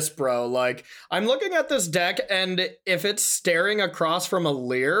at this, bro. Like, I'm looking at this deck, and if it's staring across from a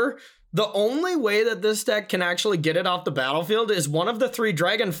Leer, the only way that this deck can actually get it off the battlefield is one of the 3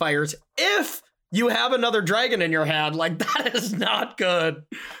 Dragon Fires if you have another dragon in your hand. Like, that is not good.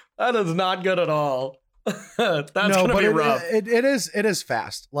 That is not good at all. That's gonna be rough. It is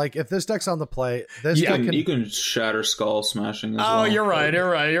fast. Like, if this deck's on the play, you can Shatter Skull Smashing as well. Oh, you're right.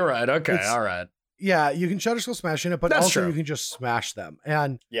 Okay, all right. Yeah, you can Shatter Skull Smashing it, but that's also true. You can just smash them.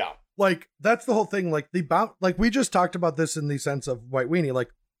 And yeah, like that's the whole thing. Like like we just talked about this in the sense of White Weenie.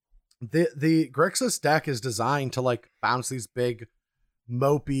 Like the Grixis deck is designed to like bounce these big,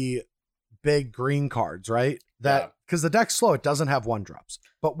 mopey, big green cards, right? That because the deck's slow, it doesn't have 1-drops,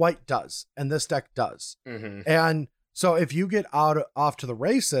 but White does, and this deck does. And so if you get off to the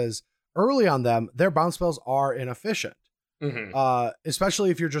races early on them, their bounce spells are inefficient. Especially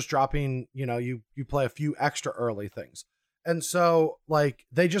if you're just dropping, you play a few extra early things. And so like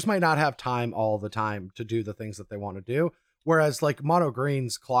they just might not have time all the time to do the things that they want to do. Whereas like mono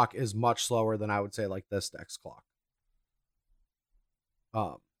green's clock is much slower than I would say like this deck's clock.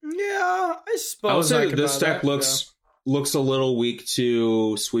 Yeah, I suppose I would say this deck looks a little weak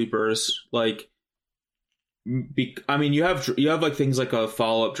to sweepers. Like, I mean, you have like things like a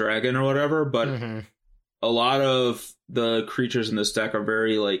follow-up dragon or whatever, but a lot of the creatures in this deck are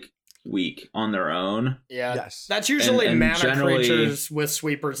very like weak on their own. Yeah, yes, that's usually and mana creatures with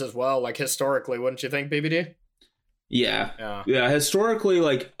sweepers as well. Like historically, wouldn't you think, BBD? Yeah. Historically,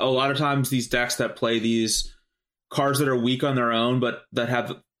 like a lot of times these decks that play these cards that are weak on their own, but that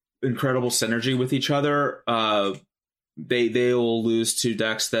have incredible synergy with each other, they will lose to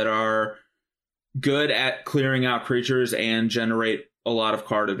decks that are good at clearing out creatures and generate a lot of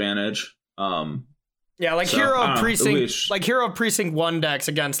card advantage. Yeah, like Hero Precinct, like Hero Precinct 1 decks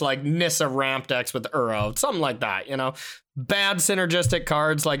against like Nissa ramp decks with Uro, something like that, Bad synergistic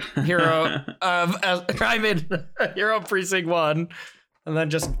cards like Hero Hero Precinct 1, and then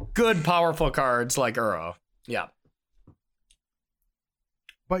just good powerful cards like Uro. Yeah.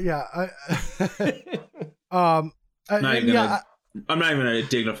 But yeah, I'm not even gonna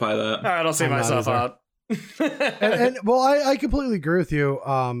dignify that. All right, I'll see myself out. and well, I completely agree with you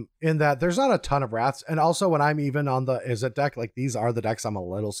in that there's not a ton of wraths, and also when I'm even on the Izzet deck, like these are the decks I'm a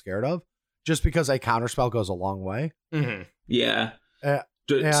little scared of, just because a counterspell goes a long way. Yeah,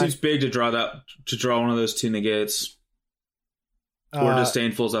 it seems big to draw one of those 2 negates, or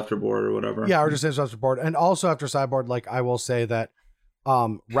Disdainfuls after board or whatever. Yeah, or Disdainfuls after board, and also after sideboard. Like I will say that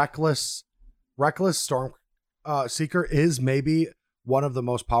Reckless Storm Seeker is maybe one of the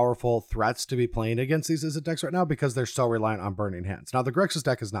most powerful threats to be playing against these Izzet decks right now, because they're so reliant on burning hands. Now the Grixis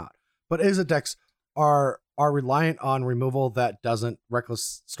deck is not, but Izzet decks are reliant on removal that doesn't.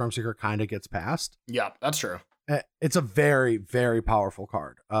 Reckless Stormseeker kind of gets past. Yeah, that's true. It's a very, very powerful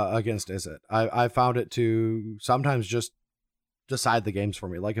card against Izzet. I found it to sometimes just decide the games for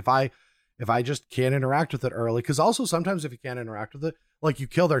me. Like if I just can't interact with it early, because also sometimes if you can't interact with it, like you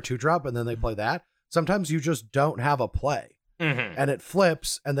kill their 2-drop and then they play that, sometimes you just don't have a play. and it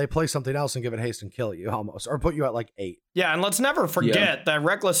flips and they play something else and give it haste and kill you almost, or put you at like 8. Yeah, and let's never forget that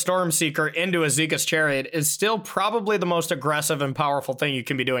Reckless Stormseeker into Azeka's Chariot is still probably the most aggressive and powerful thing you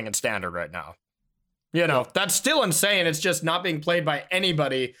can be doing in Standard right now. You know, that's still insane. It's just not being played by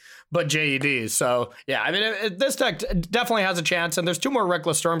anybody but JEDs. So, yeah, I mean, this deck definitely has a chance, and there's 2 more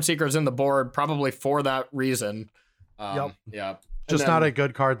Reckless Stormseekers in the board, probably for that reason. Yeah. Just not a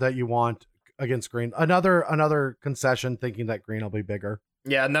good card that you want against green. Another concession thinking that green will be bigger.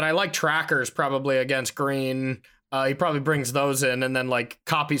 Yeah, and then I like trackers probably against green. He probably brings those in and then like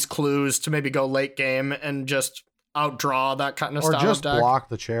copies clues to maybe go late game and just outdraw that kind of or style just of deck. block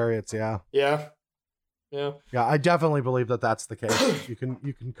the chariots. Yeah, I definitely believe that that's the case. You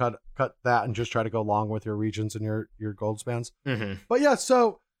can cut that and just try to go long with your regions and your gold spans. But yeah,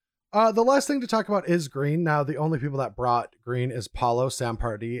 so the last thing to talk about is green. Now, the only people that brought green is Paulo, Sam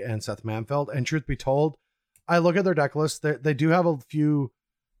Pardee, and Seth Manfield. And truth be told, I look at their deck list. They do have a few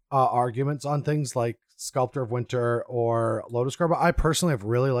arguments on things like Sculptor of Winter or Lotus Grubba. I personally have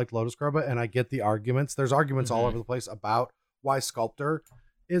really liked Lotus Grubba, and I get the arguments. There's arguments all over the place about why Sculptor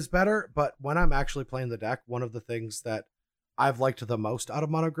is better. But when I'm actually playing the deck, one of the things that I've liked the most out of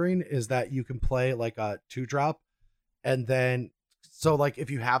mono green is that you can play like a 2-drop, and then so like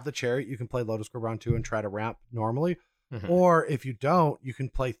if you have the Chariot, you can play Lotus Grubba on 2 and try to ramp normally. Or if you don't, you can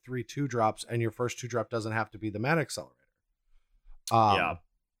play 3 2-drops, and your first 2-drop doesn't have to be the Mana Accelerator.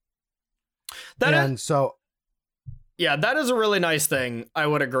 That is a really nice thing. I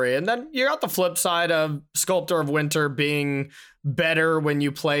would agree. And then you got the flip side of Sculptor of Winter being better when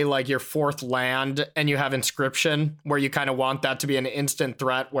you play like your 4th land and you have Inscription, where you kind of want that to be an instant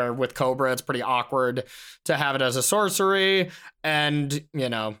threat, where with Cobra, it's pretty awkward to have it as a sorcery. And, you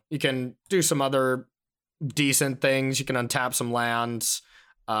know, you can do some other decent things. You can untap some lands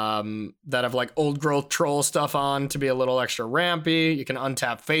that have like old growth troll stuff on to be a little extra rampy. You can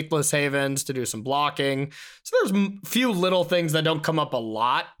untap Faithless Havens to do some blocking. So there's few little things that don't come up a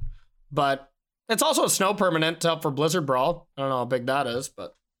lot, but it's also a snow permanent to help for Blizzard Brawl. I don't know how big that is,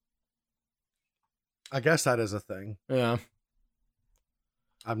 but I guess that is a thing. Yeah.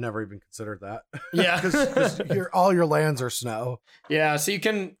 I've never even considered that. Yeah. Because all your lands are snow. Yeah, so you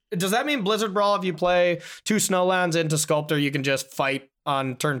can... Does that mean Blizzard Brawl, if you play 2 snow lands into Sculptor, you can just fight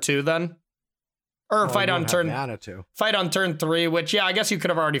on turn 2 then? Or fight on turn... Mana too. Fight on turn 3, which, yeah, I guess you could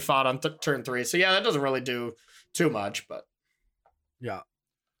have already fought on turn 3. So, yeah, that doesn't really do too much, but... Yeah.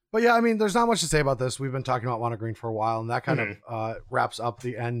 But, yeah, I mean, there's not much to say about this. We've been talking about mono green for a while, and that kind of wraps up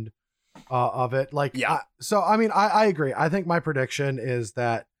the end of it. Like, yeah. I agree. I think my prediction is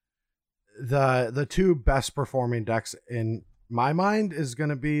that the 2 best performing decks in my mind is going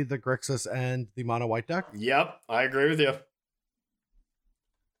to be the Grixis and the mono white deck. Yep, I agree with you.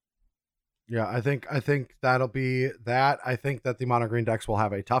 Yeah, I think that'll be that. I think that the mono green decks will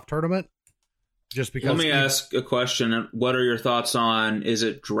have a tough tournament. Just because. Let me ask a question. What are your thoughts on? Is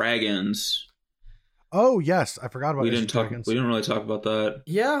it dragons? Oh yes, I forgot about. We didn't really talk about that.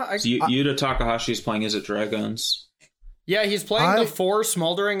 Yeah, Yuta Takahashi is playing. Is it dragons? Yeah, he's playing the 4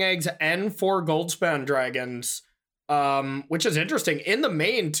 Smoldering Eggs and 4 Goldspan Dragons, which is interesting in the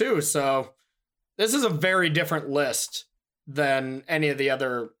main too. So this is a very different list than any of the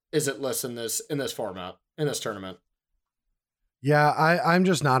other lists in this format, in this tournament. Yeah, I'm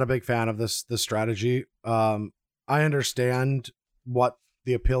just not a big fan of this strategy. I understand what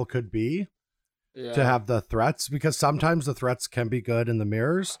the appeal could be to have the threats, because sometimes the threats can be good in the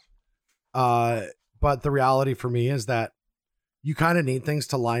mirrors. But the reality for me is that you kind of need things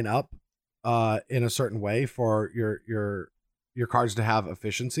to line up in a certain way for your cards to have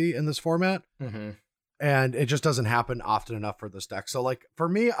efficiency in this format. And it just doesn't happen often enough for this deck. So like for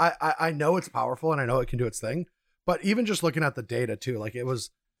me, I know it's powerful and I know it can do its thing, but even just looking at the data too, like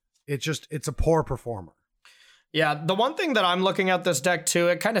it's a poor performer. Yeah, the one thing that I'm looking at this deck too,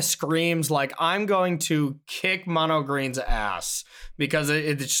 it kind of screams like I'm going to kick Mono Green's ass, because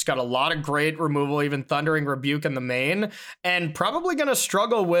it's just got a lot of great removal, even Thundering Rebuke in the main, and probably going to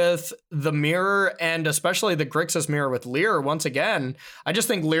struggle with the mirror, and especially the Grixis mirror with Leer once again. I just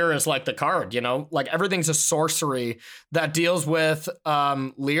think Leer is like the card, like everything's a sorcery that deals with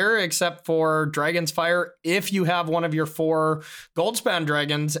Leer except for Dragon's Fire if you have one of your 4 Goldspan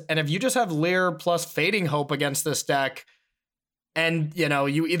Dragons, and if you just have Leer plus Fading Hope against this deck, and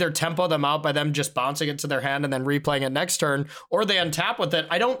you either tempo them out by them just bouncing it to their hand and then replaying it next turn, or they untap with it,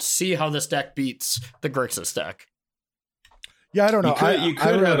 I don't see how this deck beats the Grixis deck. Yeah, I don't know. You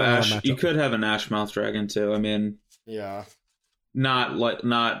could have Ash. You could have an Ashmouth Dragon too. I mean, yeah,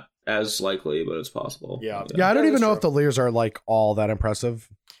 not as likely, but it's possible. Yeah. I don't even know if the Leers are like all that impressive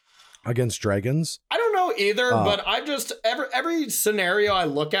against dragons. I don't know. know either, but I just every scenario I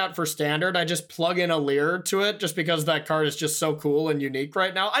look at for standard, I just plug in a Leer to it just because that card is just so cool and unique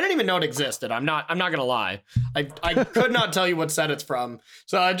right now. I didn't even know it existed. I'm not gonna lie. I could not tell you what set it's from.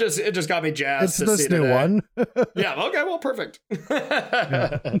 So it just got me jazzed. It's this new one. Yeah. Okay. Well, perfect.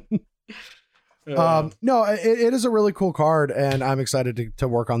 No, it is a really cool card, and I'm excited to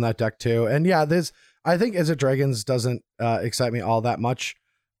work on that deck too. And yeah, I think Izzet Dragons doesn't excite me all that much.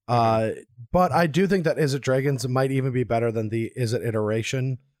 But I do think that Izzet Dragons might even be better than the Izzet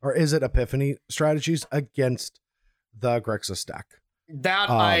Iteration or Izzet Epiphany strategies against the Grixis deck. That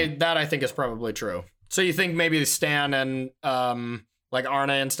I think is probably true. So you think maybe Stan and like Arne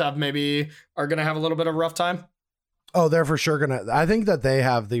and stuff maybe are gonna have a little bit of a rough time? Oh, they're for sure gonna. I think that they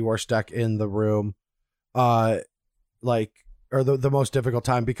have the worst deck in the room, or the most difficult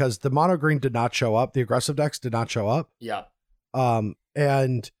time because the mono green did not show up. The aggressive decks did not show up. Yeah.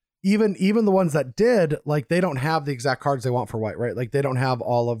 And even the ones that did, like, they don't have the exact cards they want for white, right? Like, they don't have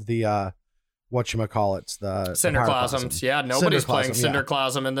all of the whatchamacallits, the Cinderclasms. Yeah, nobody's playing Cinderclasm,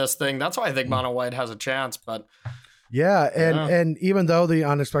 Cinderclasm in this thing. That's why I think mono white has a chance. But yeah, and even though the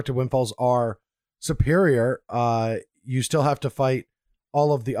unexpected windfalls are superior, you still have to fight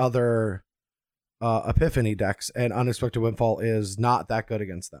all of the other Epiphany decks, and unexpected windfall is not that good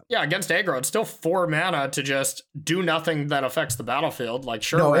against them. Yeah, against aggro, it's still 4 mana to just do nothing that affects the battlefield. Like,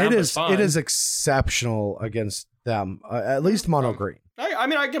 sure, no, it is fine. It is exceptional against them, at least mono green. I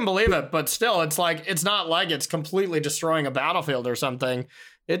mean, I can believe it, but still, it's like, it's not like it's completely destroying a battlefield or something.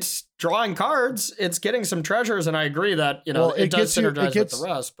 It's drawing cards, it's getting some treasures, and I agree that, it does synergize with the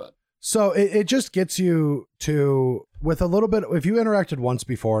rest, but. So it just gets you to, with a little bit, if you interacted once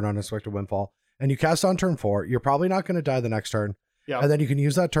before an unexpected windfall and you cast on turn 4, you're probably not going to die the next turn. Yeah. And then you can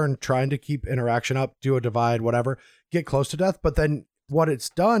use that turn trying to keep interaction up, do a divide, whatever, get close to death. But then what it's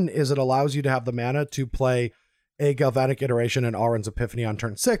done is it allows you to have the mana to play a Galvanic Iteration and Alrund's Epiphany on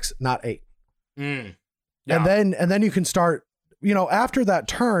turn 6, not 8. Yeah. And then you can start, after that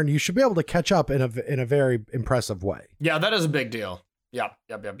turn, you should be able to catch up in a very impressive way. Yeah, that is a big deal. Yep.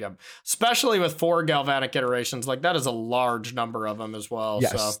 Especially with 4 Galvanic Iterations, like that is a large number of them as well.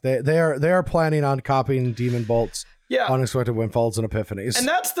 Yes, so. they are planning on copying Demon Bolts, yeah, unexpected windfalls, and Epiphanies. And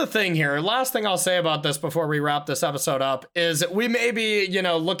that's the thing here. Last thing I'll say about this before we wrap this episode up is we may be,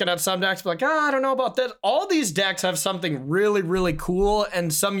 looking at some decks like, I don't know about this. All these decks have something really, really cool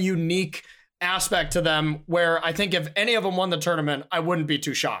and some unique aspect to them where I think if any of them won the tournament, I wouldn't be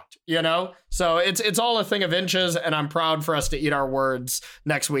too shocked, So it's all a thing of inches, and I'm proud for us to eat our words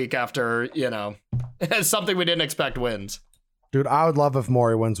next week after, something we didn't expect wins. Dude, I would love if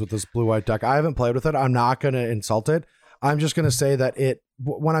Mori wins with this blue-white deck. I haven't played with it. I'm not going to insult it. I'm just going to say that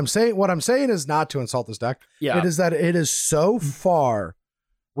what I'm saying is not to insult this deck. Yeah. It is that it is so far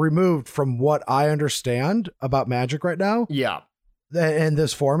removed from what I understand about Magic right now. Yeah. In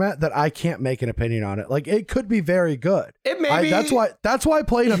this format that I can't make an opinion on it. Like, it could be very good. It may be. That's why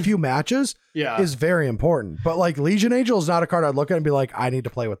playing a few matches yeah. is very important. But like Legion Angel is not a card I'd look at and be like, I need to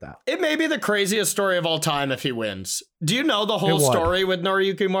play with that. It may be the craziest story of all time if he wins. Do you know the whole story with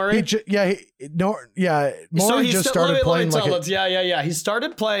Noriyuki Mori? Mori just started playing. He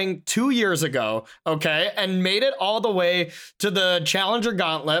started playing 2 years ago, okay, and made it all the way to the Challenger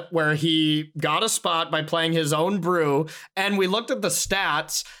Gauntlet where he got a spot by playing his own brew. And we looked at the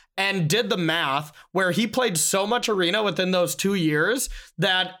stats and did the math where he played so much Arena within those 2 years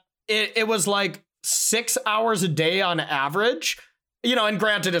that it was like 6 hours a day on average, and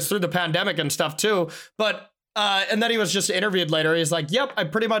granted it's through the pandemic and stuff too, but and then he was just interviewed later. He's like, yep, I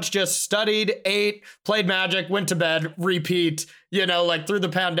pretty much just studied, ate, played Magic, went to bed, repeat, through the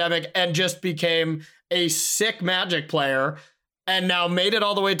pandemic, and just became a sick Magic player, and now made it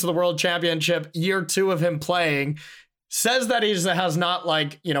all the way to the World Championship, year 2 of him playing. Says that he has not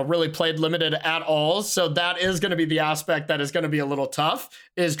really played limited at all. So that is going to be the aspect that is going to be a little tough,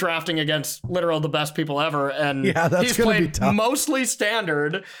 is drafting against literal the best people ever. And he's played mostly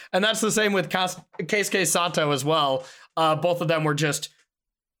standard. And that's the same with Keisuke Sato as well. Both of them were just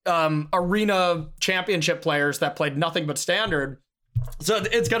arena championship players that played nothing but standard. So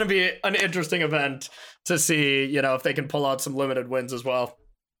it's going to be an interesting event to see, if they can pull out some limited wins as well.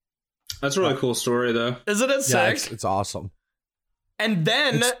 That's a really cool story, though. Isn't it sick? It's awesome. And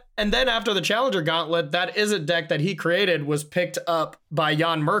then after the Challenger Gauntlet, that Izzet deck that he created was picked up by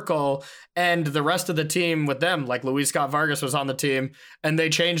Jan Merkel and the rest of the team with them. Like Luis Scott Vargas was on the team, and they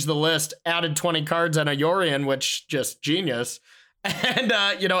changed the list, added 20 cards and a Yorion, which just genius. And,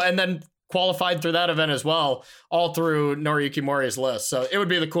 and then qualified through that event as well, all through Noriyuki Mori's list. So it would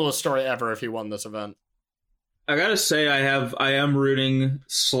be the coolest story ever if he won this event. I gotta say, I am rooting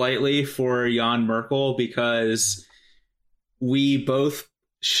slightly for Jan Merkel because we both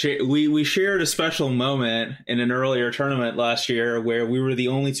we shared a special moment in an earlier tournament last year where we were the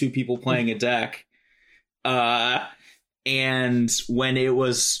only two people playing a deck. And when the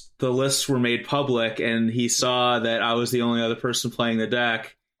lists were made public and he saw that I was the only other person playing the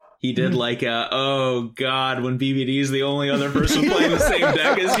deck, he did like oh God, when BBD is the only other person playing the same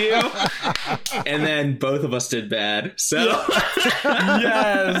deck as you. And then both of us did bad. So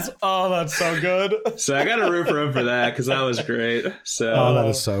Yes. Oh, that's so good. So I got to root for him for that because that was great. So that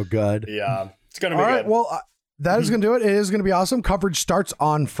is so good. Yeah, it's gonna be all right. good. Well, that is going to do it. It is going to be awesome. Coverage starts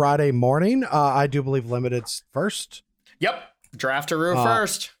on Friday morning. I do believe Limited's first. Yep. Draftaroo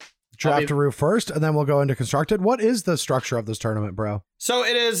first. Draftaroo first, and then we'll go into Constructed. What is the structure of this tournament, bro? So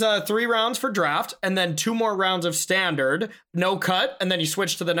it is 3 rounds for draft, and then 2 more rounds of standard, no cut, and then you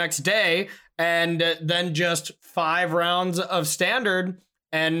switch to the next day, and then just 5 rounds of standard,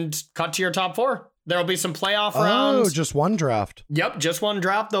 and cut to your top 4. There'll be some playoff rounds. Oh, just one draft. Yep, just one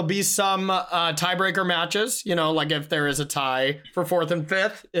draft. There'll be some tiebreaker matches. You know, like if there is a tie for 4th and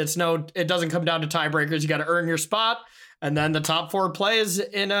 5th, it doesn't come down to tiebreakers. You got to earn your spot. And then the top 4 plays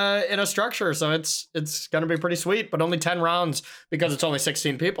in a structure. So it's going to be pretty sweet, but only 10 rounds because it's only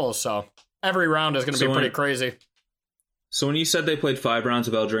 16 people. So every round is going to be pretty crazy. So when you said they played 5 rounds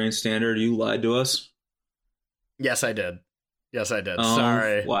of Eldraine Standard, you lied to us? Yes, I did.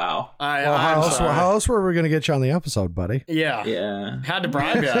 Sorry. Wow. How else were we going to get you on the episode, buddy? Yeah. Had to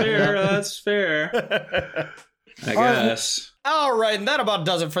bribe you. That's fair. I guess. All right, and that about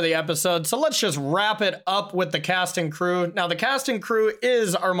does it for the episode. So let's just wrap it up with the casting crew. Now, the casting crew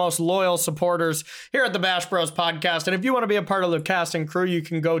is our most loyal supporters here at the Bash Bros podcast. And if you want to be a part of the casting crew, you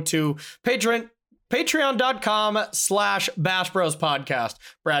can go to patreon.com/Bash Bros podcast.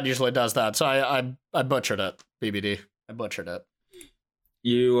 Brad usually does that. So I butchered it, BBD. I butchered it.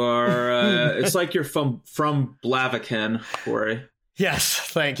 You are, it's like you're from Blaviken, Corey. Yes,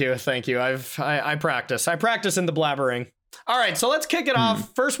 thank you. I practice in the blabbering. All right, so let's kick it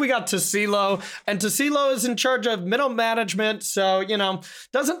off. First, we got Tassilo, and Tassilo is in charge of middle management, so,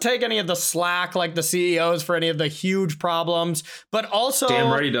 doesn't take any of the slack like the CEOs for any of the huge problems, but also... Damn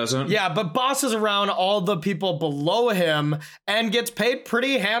right he doesn't. Yeah, but bosses around all the people below him and gets paid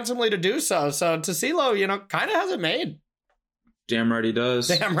pretty handsomely to do so. So Tassilo, kind of has it made. Damn right he does.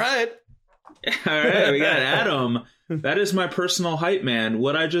 Damn right. All right, we got Adam. That is my personal hype man.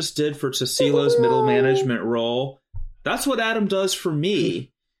 What I just did for Tassilo's middle management role... That's what Adam does for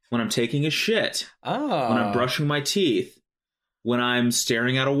me when I'm taking a shit, when I'm brushing my teeth, when I'm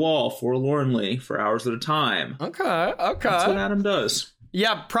staring at a wall forlornly for hours at a time. Okay. That's what Adam does.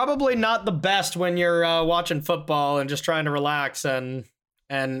 Yeah, probably not the best when you're watching football and just trying to relax and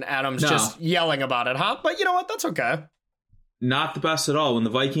Adam's just yelling about it, huh? But you know what? That's okay. Not the best at all. When the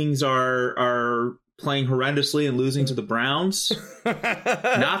Vikings are playing horrendously and losing to the Browns,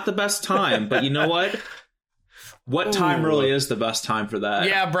 not the best time. But you know what? What time really is the best time for that?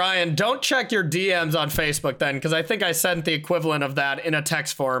 Yeah, Brian, don't check your DMs on Facebook then, because I think I sent the equivalent of that in a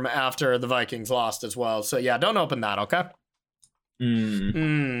text form after the Vikings lost as well. So yeah, don't open that, okay?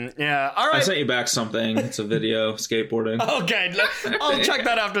 Yeah, all right. I sent you back something. It's a video, skateboarding. Okay, I'll check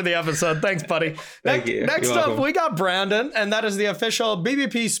that after the episode. Thanks, buddy. Thank you. Next up, we got Brandon, and that is the official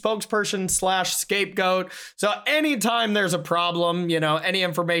BBP spokesperson / scapegoat. So anytime there's a problem, any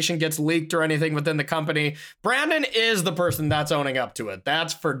information gets leaked or anything within the company, Brandon is the person that's owning up to it.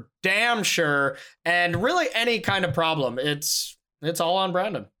 That's for damn sure. And really any kind of problem, it's all on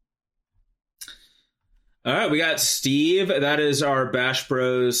Brandon. All right, we got Steve. That is our Bash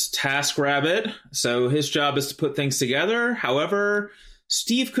Bros task rabbit. So his job is to put things together. However,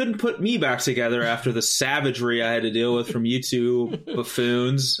 Steve couldn't put me back together after the savagery I had to deal with from you two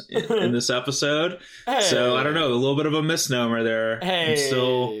buffoons in this episode. Hey. So I don't know, a little bit of a misnomer there. Hey. I'm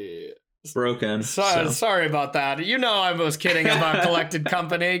still broken. Sorry about that. I was kidding about Collected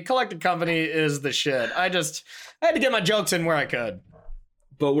Company. Collected Company is the shit. I had to get my jokes in where I could.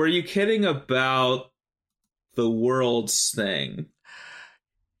 But were you kidding about the world's thing?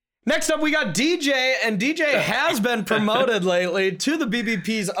 Next up, we got DJ, and DJ has been promoted lately to the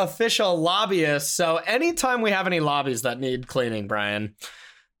BBP's official lobbyist. So anytime we have any lobbies that need cleaning, Brian,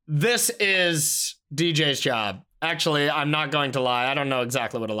 this is DJ's job. Actually, I'm not going to lie. I don't know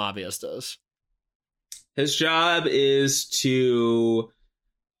exactly what a lobbyist is. His job is to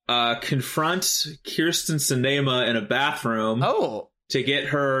confront Kirsten Sinema in a bathroom to get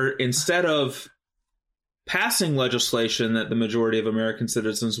her, instead of passing legislation that the majority of American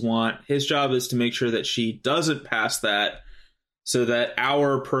citizens want, his job is to make sure that she doesn't pass that so that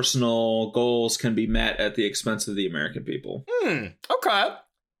our personal goals can be met at the expense of the American people. Okay.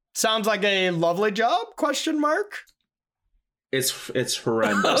 Sounds like a lovely job, question mark. It's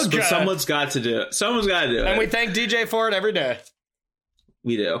horrendous, but someone's got to do it. Someone's got to do it. And we thank DJ for it every day.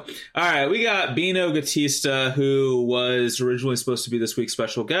 We do. All right, we got Bino Gatista, who was originally supposed to be this week's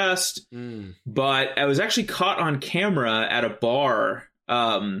special guest, but I was actually caught on camera at a bar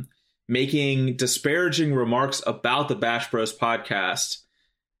making disparaging remarks about the Bash Bros podcast.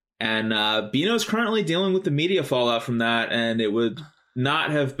 And Bino's currently dealing with the media fallout from that, and it would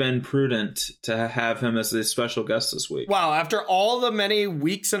not have been prudent to have him as a special guest this week. Wow, after all the many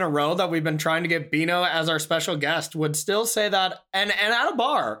weeks in a row that we've been trying to get Bino as our special guest, would still say that, and at a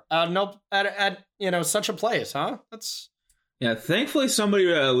bar, at such a place, huh? Yeah, thankfully somebody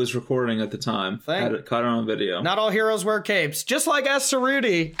was recording at the time. Caught it on video. Not all heroes wear capes. Just like S.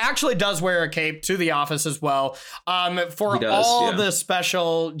 Cerruti actually does wear a cape to the office as well. For the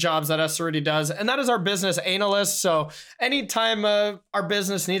special jobs that S. Cerruti does. And that is our business analyst. So anytime our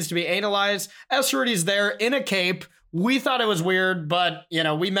business needs to be analyzed, S. Cerruti's there in a cape. We thought it was weird, but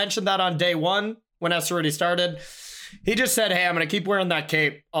we mentioned that on day one when S. Cerruti started. He just said, hey, I'm going to keep wearing that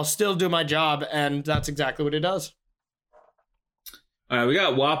cape. I'll still do my job. And that's exactly what he does. All right, we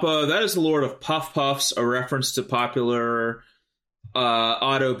got Wappa. That is the Lord of Puff Puffs, a reference to popular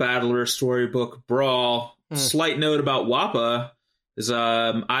auto battler storybook Brawl. Slight note about Wappa is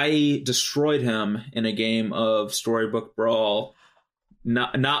I destroyed him in a game of storybook Brawl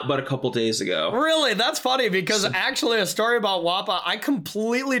not but a couple days ago. Really? That's funny because actually a story about Wappa, I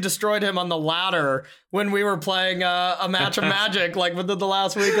completely destroyed him on the ladder when we were playing a match of Magic like within the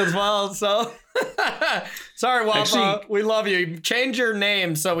last week as well. So sorry, Wappa. Actually, we love you. Change your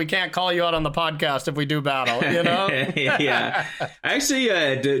name so we can't call you out on the podcast if we do battle, Yeah. I actually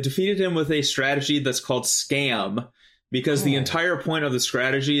defeated him with a strategy that's called Scam. Because the entire point of the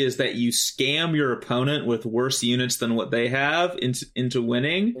strategy is that you scam your opponent with worse units than what they have into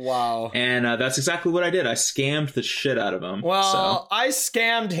winning. Wow. And that's exactly what I did. I scammed the shit out of him. Well, I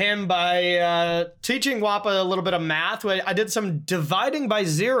scammed him by teaching Wappa a little bit of math. I did some dividing by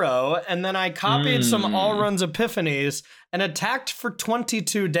zero, and then I copied some all runs epiphanies and attacked for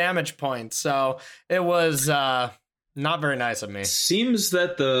 22 damage points. So it was... not very nice of me. Seems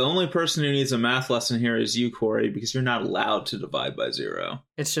that the only person who needs a math lesson here is you, Corey, because you're not allowed to divide by zero.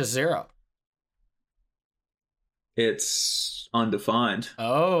 It's just zero. It's undefined.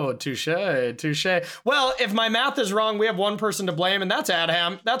 Oh, touche. Well, if my math is wrong, we have one person to blame, and that's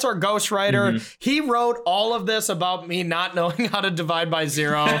Adham. That's our ghostwriter. He wrote all of this about me not knowing how to divide by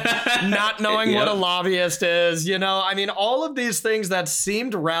zero, not knowing what a lobbyist is. All of these things that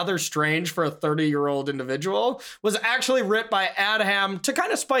seemed rather strange for a 30-year-old individual was actually written by Adham to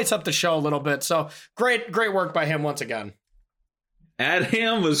kind of spice up the show a little bit. So great work by him once again.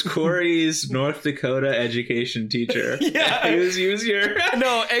 Adham was Corey's North Dakota education teacher. Yeah, he was your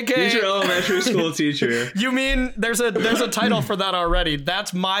AKA he's your elementary school teacher. You mean there's a title for that already?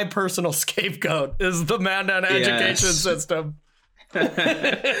 That's my personal scapegoat. Is the Mandan education system? All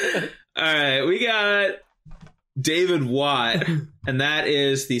right, we got David Watt, and that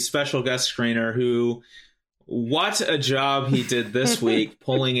is the special guest screener who. What a job he did this week,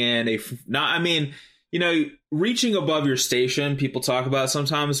 pulling in reaching above your station, people talk about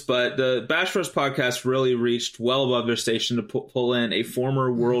sometimes, but the Bash Bros podcast really reached well above their station to pull in a former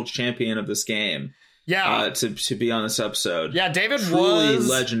world champion of this game. Yeah, to be on this episode. Yeah, David Truly was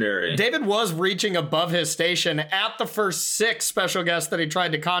legendary. David was reaching above his station at the first 6 special guests that he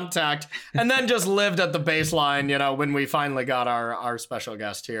tried to contact, and then just lived at the baseline, when we finally got our special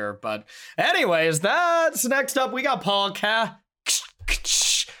guest here. But anyways, that's next up. We got Paul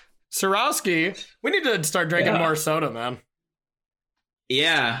Sarowski. We need to start drinking more soda, man.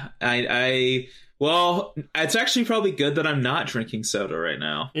 Yeah, well, it's actually probably good that I'm not drinking soda right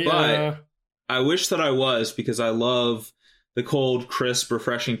now. Yeah. But I wish that I was, because I love the cold, crisp,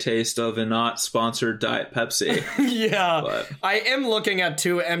 refreshing taste of a not sponsored Diet Pepsi. Yeah. But I am looking at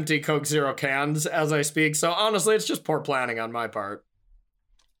 2 empty Coke Zero cans as I speak. So honestly, it's just poor planning on my part.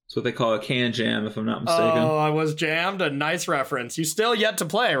 It's what they call a can jam, if I'm not mistaken. Oh, I was jammed. A nice reference. You still yet to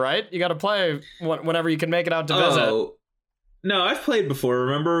play, right? You got to play whenever you can make it out to visit. No, I've played before.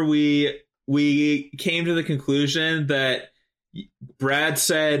 Remember, we came to the conclusion that Brad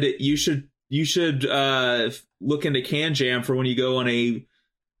said you should look into Can Jam for when you go on a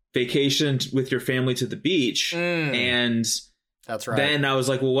vacation with your family to the beach. And That's right. Then I was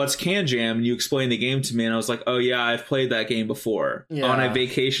like, well, what's Can Jam? And you explained the game to me, and I was like, oh, yeah, I've played that game before on a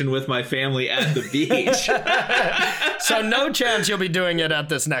vacation with my family at the beach. So no chance you'll be doing it at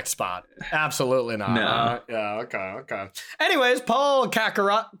this next spot. Absolutely not. No. Yeah, okay. Anyways, Paul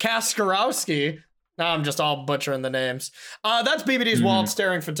Kaskarowski. Now I'm just all butchering the names. That's BBD's wall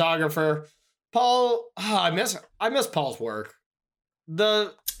staring photographer. Paul, I miss Paul's work.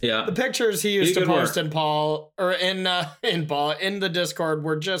 The pictures he used to post in the Discord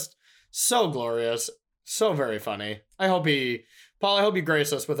were just so glorious, so very funny. I hope you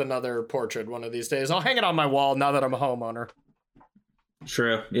grace us with another portrait one of these days. I'll hang it on my wall now that I'm a homeowner.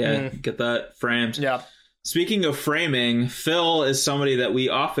 True. Yeah. Get that framed. Yeah. Speaking of framing, Phil is somebody that we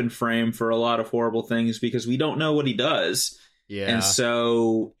often frame for a lot of horrible things because we don't know what he does. Yeah. And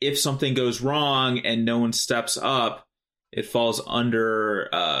so if something goes wrong and no one steps up, it falls under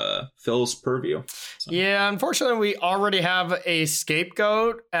Phil's purview. So. Yeah, unfortunately, we already have a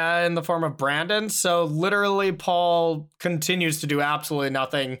scapegoat in the form of Brandon. So literally, Paul continues to do absolutely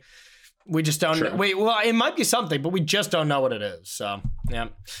nothing. We just don't. Sure. Wait, well, it might be something, but we just don't know what it is. So, yeah.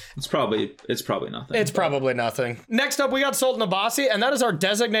 It's probably nothing. It's probably nothing. Next up, we got Sultan Abasi, and that is our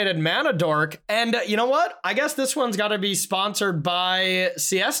designated mana dork. And you know what? I guess this one's got to be sponsored by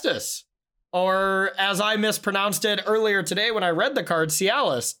Siestas. Or, as I mispronounced it earlier today when I read the card,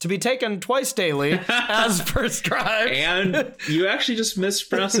 Cialis, to be taken twice daily as prescribed. And you actually just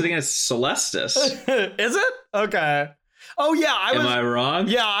mispronounced it again. Celestis. Is it? Okay. Oh yeah, Am I wrong?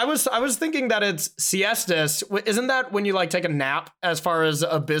 Yeah, I was thinking that it's siestas. Isn't that when you like take a nap as far as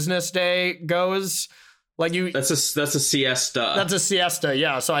a business day goes? Like you That's a siesta. That's a siesta.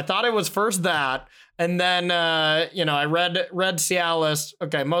 Yeah. So I thought it was first that, and then I read Cialis.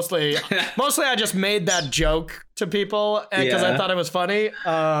 Okay, mostly I just made that joke to people because I thought it was funny.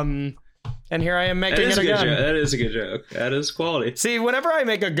 And here I am making it again. That is a good joke. That is quality. See, whenever I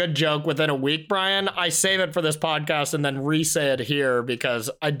make a good joke within a week, Brian, I save it for this podcast and then re-say it here because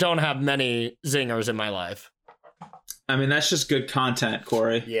I don't have many zingers in my life. I mean, that's just good content,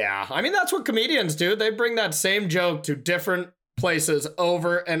 Corey. Yeah. I mean, that's what comedians do. They bring that same joke to different places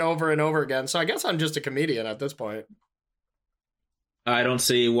over and over and over again. So I guess I'm just a comedian at this point. I don't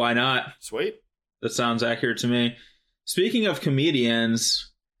see why not. Sweet. That sounds accurate to me. Speaking of comedians...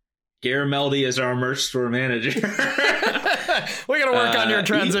 Garameldi is our merch store manager. We gotta work on your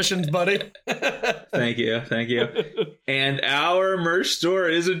transitions, buddy. Thank you. And our merch store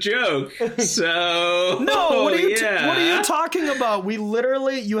is a joke. So no, what are you talking about?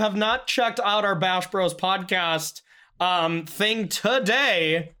 You have not checked out our Bash Bros podcast thing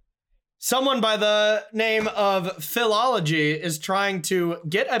today. Someone by the name of Philology is trying to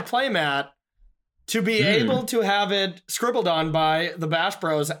get a playmat to be able to have it scribbled on by the Bash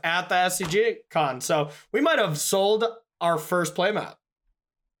Bros at the SCG Con. So we might have sold our first playmat.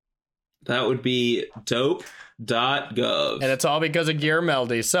 That would be dope.gov. And it's all because of Gear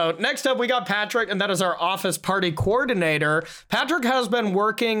Meldy. So next up, we got Patrick, and that is our office party coordinator. Patrick has been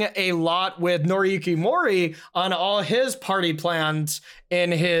working a lot with Noriyuki Mori on all his party plans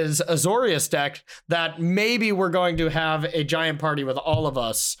in his Azorius deck that maybe we're going to have a giant party with all of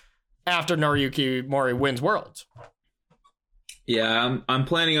us after Noriyuki Mori wins Worlds. Yeah, I'm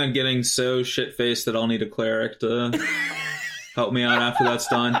planning on getting so shit-faced that I'll need a cleric to help me out after that's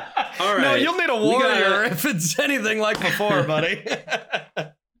done. All right. No, you'll need a warrior if it's anything like before, buddy.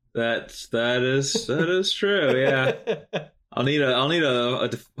 That is true. Yeah. I'll need a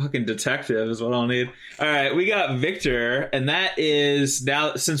fucking detective is what I'll need. All right, we got Victor, and that is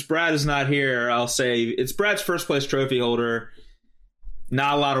now, since Brad is not here, I'll say it's Brad's first place trophy holder.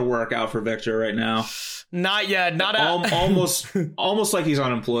 Not a lot of work out for Victor right now. Not yet. Almost like he's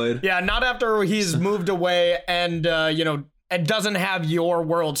unemployed. Yeah, not after he's moved away and it doesn't have your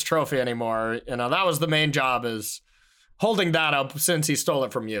World's trophy anymore. That was the main job, is holding that up since he stole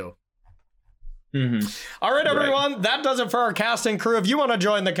it from you. Mm-hmm. All right, everyone, that does it for our casting crew. If you want to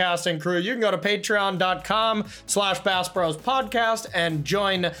join the casting crew, you can go to patreon.com/Bass Bros Podcast and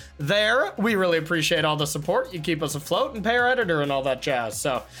join there. We really appreciate all the support. You keep us afloat and pay our editor and all that jazz.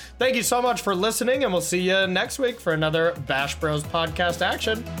 So thank you so much for listening, and we'll see you next week for another Bash Bros Podcast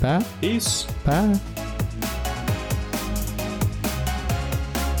action. Bye. Peace. Bye.